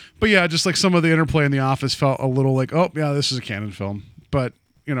 But yeah, just some of the interplay in the office felt a little oh yeah, this is a Cannon film. But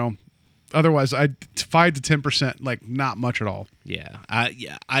otherwise, 5 to 10%, not much at all. Yeah,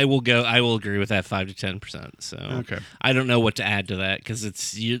 I will go. I will agree with that 5 to 10%. So okay, I don't know what to add to that because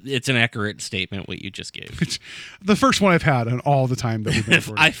it's an accurate statement what you just gave. It's the first one I've had in all the time that we've been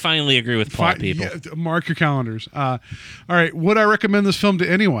recording. I finally agree with Paul. People, mark your calendars. All right, would I recommend this film to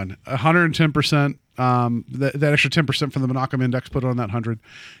anyone? 110%. that extra 10% from the Menachem Index, put it on that 100.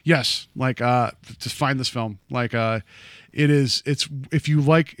 Yes, like just find this film. Like it's if you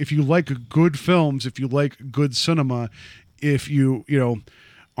like good films, if you like good cinema, if you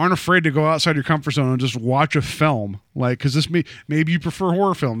aren't afraid to go outside your comfort zone and just watch a film, like, because this maybe you prefer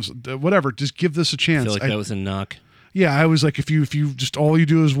horror films, whatever, just give this a chance. I feel like that was a knock. Yeah, I was like, if you just all you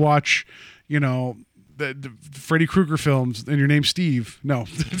do is watch, the Freddy Krueger films and your name's Steve. No,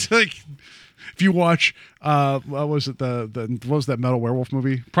 it's like if you watch what was it what was that metal werewolf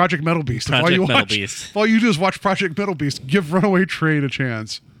movie? Project Metal Beast. If all you do is watch Project Metal Beast, give Runaway Train a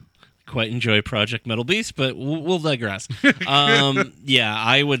chance. Quite enjoy Project Metal Beast, but we'll digress. Yeah,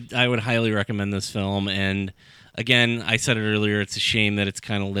 I would highly recommend this film. And again, I said it earlier, it's a shame that it's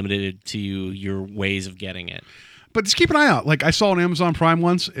kind of limited to your ways of getting it. But just keep an eye out. Like, I saw on Amazon Prime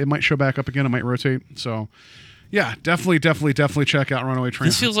once. It might show back up again. It might rotate. So, yeah, definitely check out Runaway Train.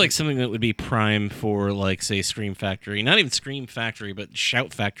 This feels like something that would be prime for, like, say, Scream Factory. Not even Scream Factory, but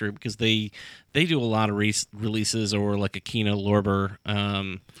Shout Factory, because they do a lot of releases, or like a Kino Lorber.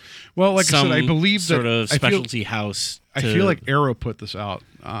 Well, like I said, I believe sort that of specialty house. I feel like Arrow put this out.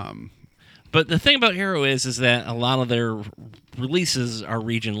 But the thing about Arrow is that a lot of their releases are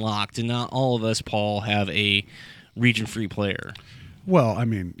region locked, and not all of us, Paul, have a region free player. Well, I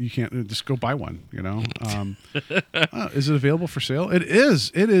mean, you can't just go buy one, Is it available for sale? It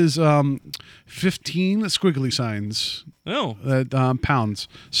is. It is 15 squiggly signs. Pounds.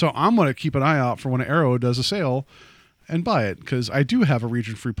 So I'm going to keep an eye out for when Arrow does a sale and buy it, because I do have a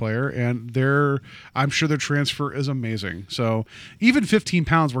region free player, and I'm sure their transfer is amazing. So even 15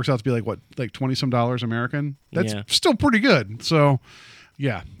 pounds works out to be like $20 some American. That's still pretty good. So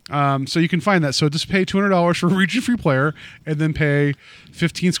yeah. So you can find that. So just pay $200 for a region free player, and then pay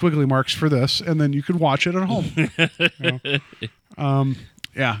 15 squiggly marks for this, and then you can watch it at home.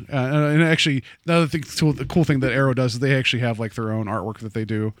 Yeah. And actually, the cool thing that Arrow does is they actually have like their own artwork that they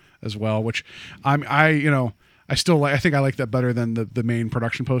do as well, which I still like. I think I like that better than the main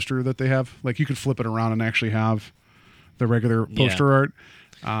production poster that they have. Like, you could flip it around and actually have the regular poster art.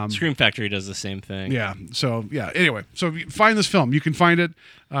 Scream Factory does the same thing. Yeah. So yeah. Anyway, so find this film. You can find it,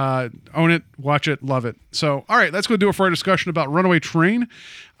 own it, watch it, love it. So all right, let's go do it for our discussion about Runaway Train.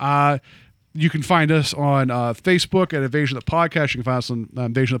 You can find us on Facebook at Invasion of the Podcast. You can find us on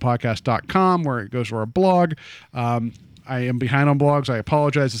invasionofthepodcast.com, where it goes to our blog. I am behind on blogs. I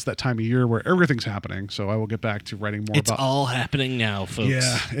apologize. It's that time of year where everything's happening. So I will get back to writing more It's all happening now, folks.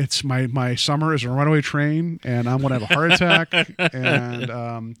 Yeah, it's my summer is a runaway train, and I'm going to have a heart attack.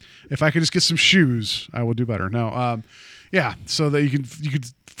 And if I could just get some shoes, I will do better. No, yeah, so that you could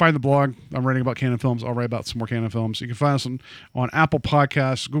find the blog. I'm writing about Canon Films. I'll write about some more Canon Films. You can find us on Apple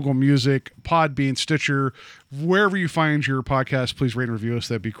Podcasts, Google Music, Podbean, Stitcher, wherever you find your podcast. Please rate and review us.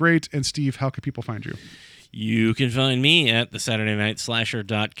 That'd be great. And Steve, how can people find you? You can find me at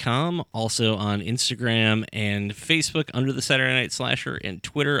thesaturdaynightslasher.com, also on Instagram and Facebook under the Saturday Night Slasher, and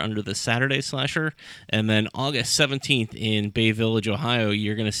Twitter under the Saturday Slasher. And then August 17th in Bay Village, Ohio,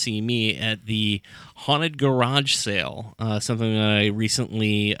 you're going to see me at the Haunted Garage Sale, something that I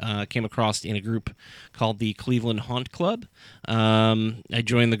recently came across in a group called the Cleveland Haunt Club. I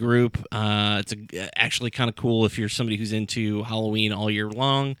joined the group. It's actually kind of cool if you're somebody who's into Halloween all year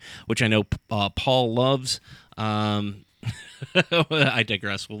long, which I know Paul loves. I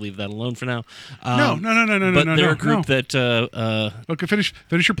digress. We'll leave that alone for now. No. But they're a group that okay, finish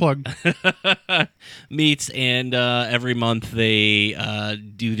your plug. meets, and every month they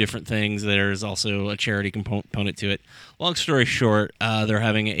do different things. There's also a charity component to it. Long story short, they're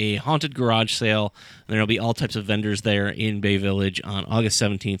having a haunted garage sale, and there'll be all types of vendors there in Bay Village on August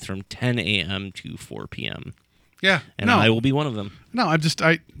 17th from 10 a.m. to 4 p.m. Yeah, and I will be one of them. No,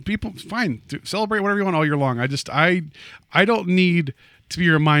 people fine, celebrate whatever you want all year long. I don't need to be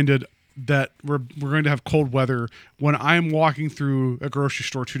reminded that we're going to have cold weather when I'm walking through a grocery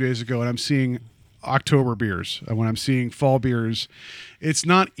store 2 days ago and I'm seeing October beers, and when I'm seeing fall beers. It's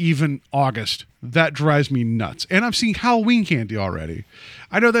not even August. That drives me nuts. And I'm seeing Halloween candy already.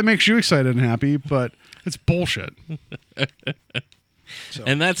 I know that makes you excited and happy, but it's bullshit. So.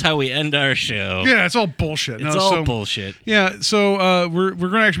 And that's how we end our show. Yeah, it's all bullshit. It's all bullshit. Yeah, so we're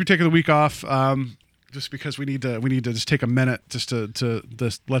going to actually be taking the week off, just because we need to just take a minute just to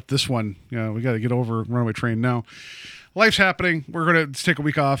let this one. We got to get over Runaway Train now. Life's happening. We're going to take a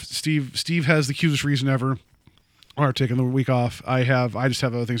week off. Steve has the cutest reason ever. We're taking the week off. I just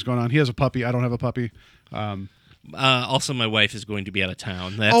have other things going on. He has a puppy. I don't have a puppy. Also, my wife is going to be out of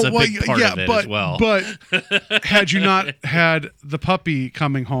town. That's a big part of it as well. But had you not had the puppy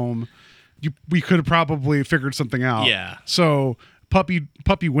coming home, we could have probably figured something out. Yeah. So,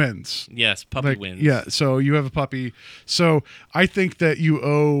 puppy wins. Yes, puppy wins. Yeah, so you have a puppy. So I think that you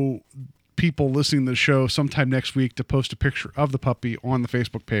owe people listening to the show sometime next week to post a picture of the puppy on the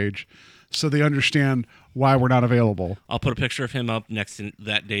Facebook page so they understand why we're not available. I'll put a picture of him up next to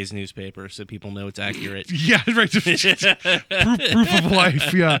that day's newspaper so people know it's accurate. Yeah, right. proof of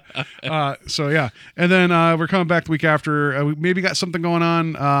life. Yeah. So yeah, and then we're coming back the week after. We maybe got something going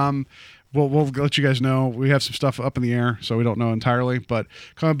on. We'll let you guys know. We have some stuff up in the air, so we don't know entirely. But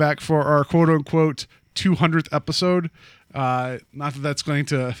coming back for our quote unquote 200th episode. Not that that's going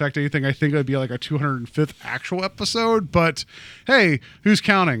to affect anything. I think it would be like our 205th actual episode, but hey, who's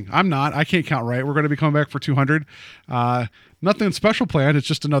counting? I'm not. I can't count right. We're going to be coming back for 200. Nothing special planned. It's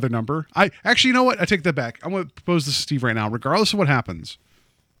just another number. Actually, you know what? I take that back. I'm going to propose this to Steve right now, regardless of what happens.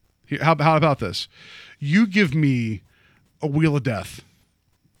 How about this? You give me a Wheel of Death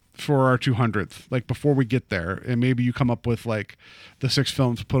for our 200th, like before we get there, and maybe you come up with like the 6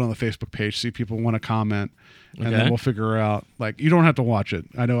 films to put on the Facebook page, see if people want to comment, and then we'll figure out. Like, you don't have to watch it.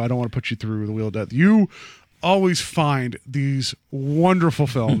 I know I don't want to put you through the Wheel of Death. You always find these wonderful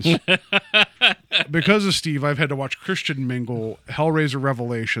films. Because of Steve, I've had to watch Christian Mingle, Hellraiser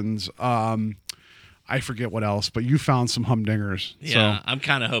Revelations. I forget what else, but you found some humdingers. Yeah, so. I'm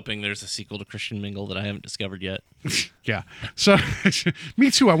kind of hoping there's a sequel to Christian Mingle that I haven't discovered yet. Yeah. So,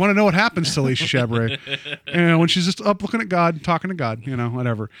 me too. I want to know what happens to Lacey Chabray. And when she's just up looking at God, talking to God,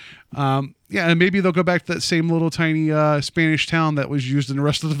 whatever. Yeah, and maybe they'll go back to that same little tiny Spanish town that was used in the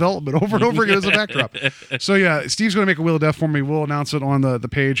rest of the development over and over again as a backdrop. So yeah, Steve's going to make a Wheel of Death for me. We'll announce it on the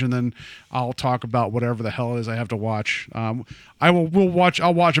page, and then I'll talk about whatever the hell it is I have to watch. I'll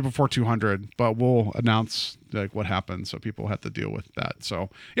watch it before 200, but we'll announce like what happens, so people have to deal with that. So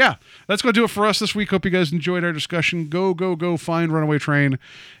yeah, that's going to do it for us this week. Hope you guys enjoyed our discussion. Go find Runaway Train.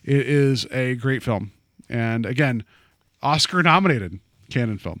 It is a great film, and again, Oscar nominated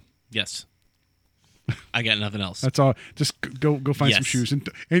Cannon film. Yes. I got nothing else. That's all. Just go find some shoes. And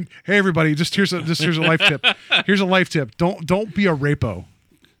hey, everybody, here's a life tip. Here's a life tip. Don't be a rapo.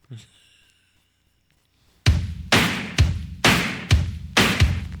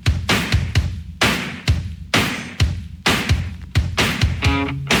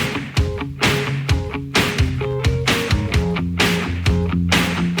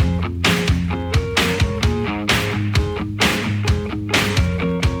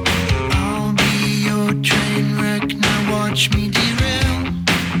 Watch me derail.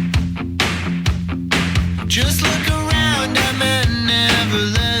 Just look around, I'm an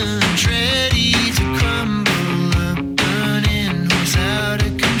avalanche ready to crumble. A burning horse out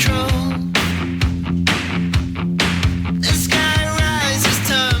of control. The sky rises,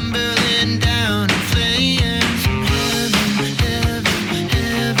 tumbling down in flames. Heaven, heaven,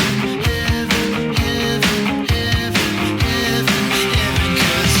 heaven, heaven, heaven, heaven, heaven, heaven.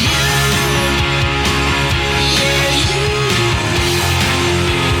 'Cause you, yeah, you.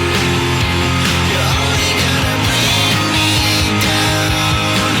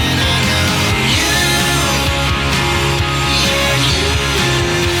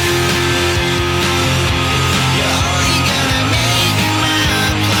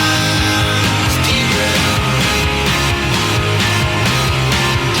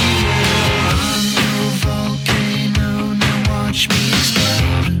 Watch me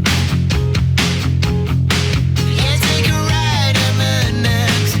explode. Yeah, take a ride, I'm an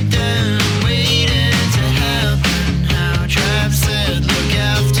accident waiting to happen. How Trav said, look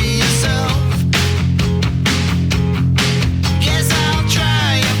after yourself. Guess I'll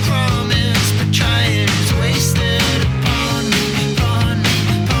try, I promise, but trying is wasted upon me, upon me,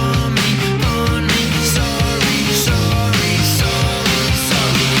 upon me, upon me. Sorry, sorry, sorry,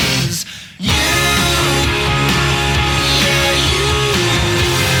 sorry. 'Cause you, yeah, you,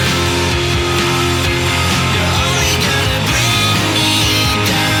 you're only gonna bring me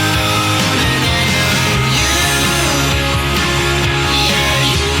down, and I know you, yeah,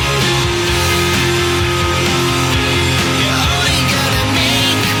 you, you're only gonna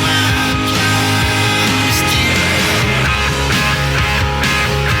make my plans derail.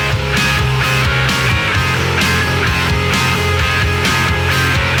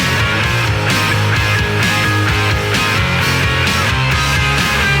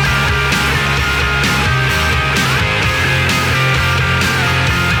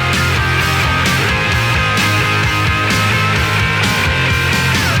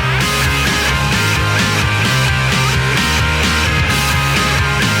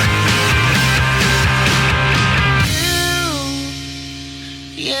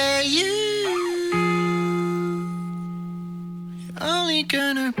 Yeah, you, you're only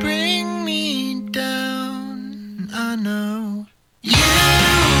gonna bring me down. I know.